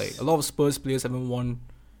 Yes. Like a lot of Spurs players haven't won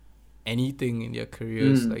anything in their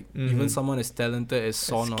careers. Like even someone as talented as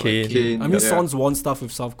Son or Kane. I mean, Son's won stuff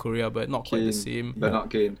with South Korea, but not quite the same. But not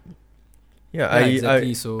Kane. Yeah,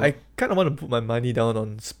 exactly. I kind of want to put my money down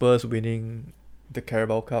on Spurs winning the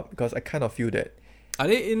Carabao Cup because I kind of feel that. Are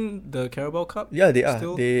they in the Carabao Cup? Yeah, they are.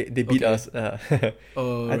 Still? They beat us. I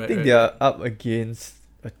think they are up against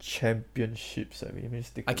a championships.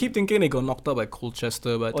 I keep thinking they got knocked out by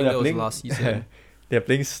Colchester, but I think that was last season. They're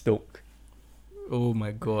playing Stoke. Oh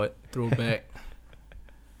my god, throwback.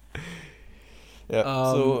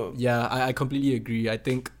 I completely agree. I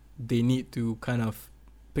think they need to kind of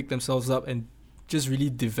pick themselves up and just really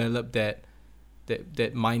develop that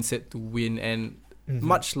mindset to win. And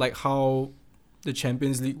much like how the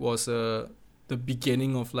Champions League was the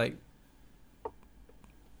beginning of like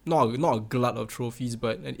not a glut of trophies,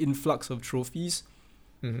 but an influx of trophies.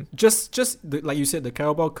 Just like you said, the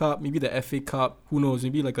Carabao Cup, maybe the FA Cup, who knows,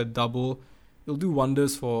 maybe like a double. It'll do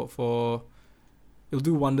wonders for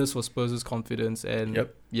Spurs' confidence. And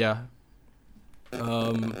let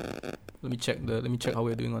me check how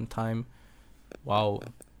we're doing on time. Wow.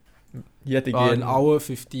 Yet again. An hour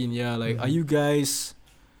 15, are you guys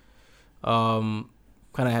kind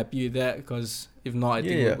of happy with that? Because if not, I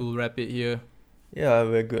think we'll wrap it here. Yeah,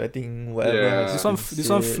 we're good. I think whatever. This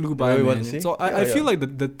one flew by, man. So I feel like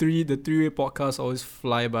the three-way podcasts always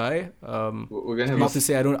fly by. We're gonna have not to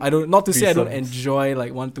say I don't enjoy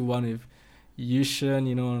like one-to-one with Yushan,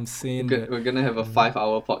 you know what I'm saying? We're gonna have a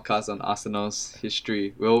 5-hour podcast on Arsenal's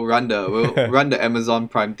history. We'll run the Amazon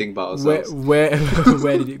Prime thing by ourselves. Where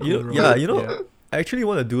did it go wrong? Yeah, I actually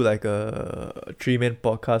want to do like a 3-man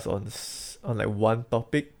podcast on like one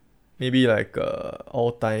topic, maybe like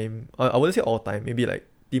all time. I wouldn't say all time. Maybe like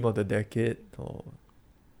team of the decade or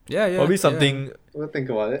probably something. We'll think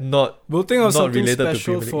about it. We'll think of something related to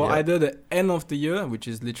special Premier League, for either the end of the year, which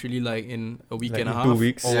is literally like in a week like and a in half, 2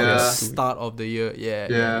 weeks, or Yeah. the start of the year.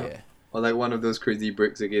 Yeah. Or like one of those crazy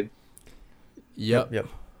breaks again. Yep.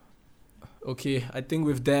 Okay, I think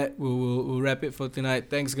with that we'll wrap it for tonight.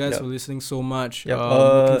 Thanks guys for listening so much. Yep.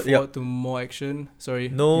 Looking forward to more action. Sorry.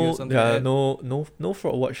 you No, had something to add? no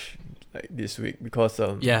fraud watch like this week because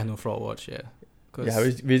no fraud watch. Yeah.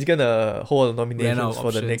 we're just gonna hold Ran out nominations of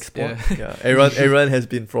for the options, next spot. Yeah, everyone has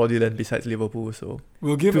been fraudulent besides Liverpool, so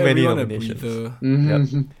We'll give too many everyone a nominations. breather.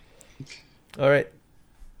 Mm-hmm. all right.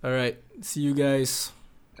 All right. See you guys.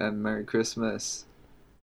 And Merry Christmas.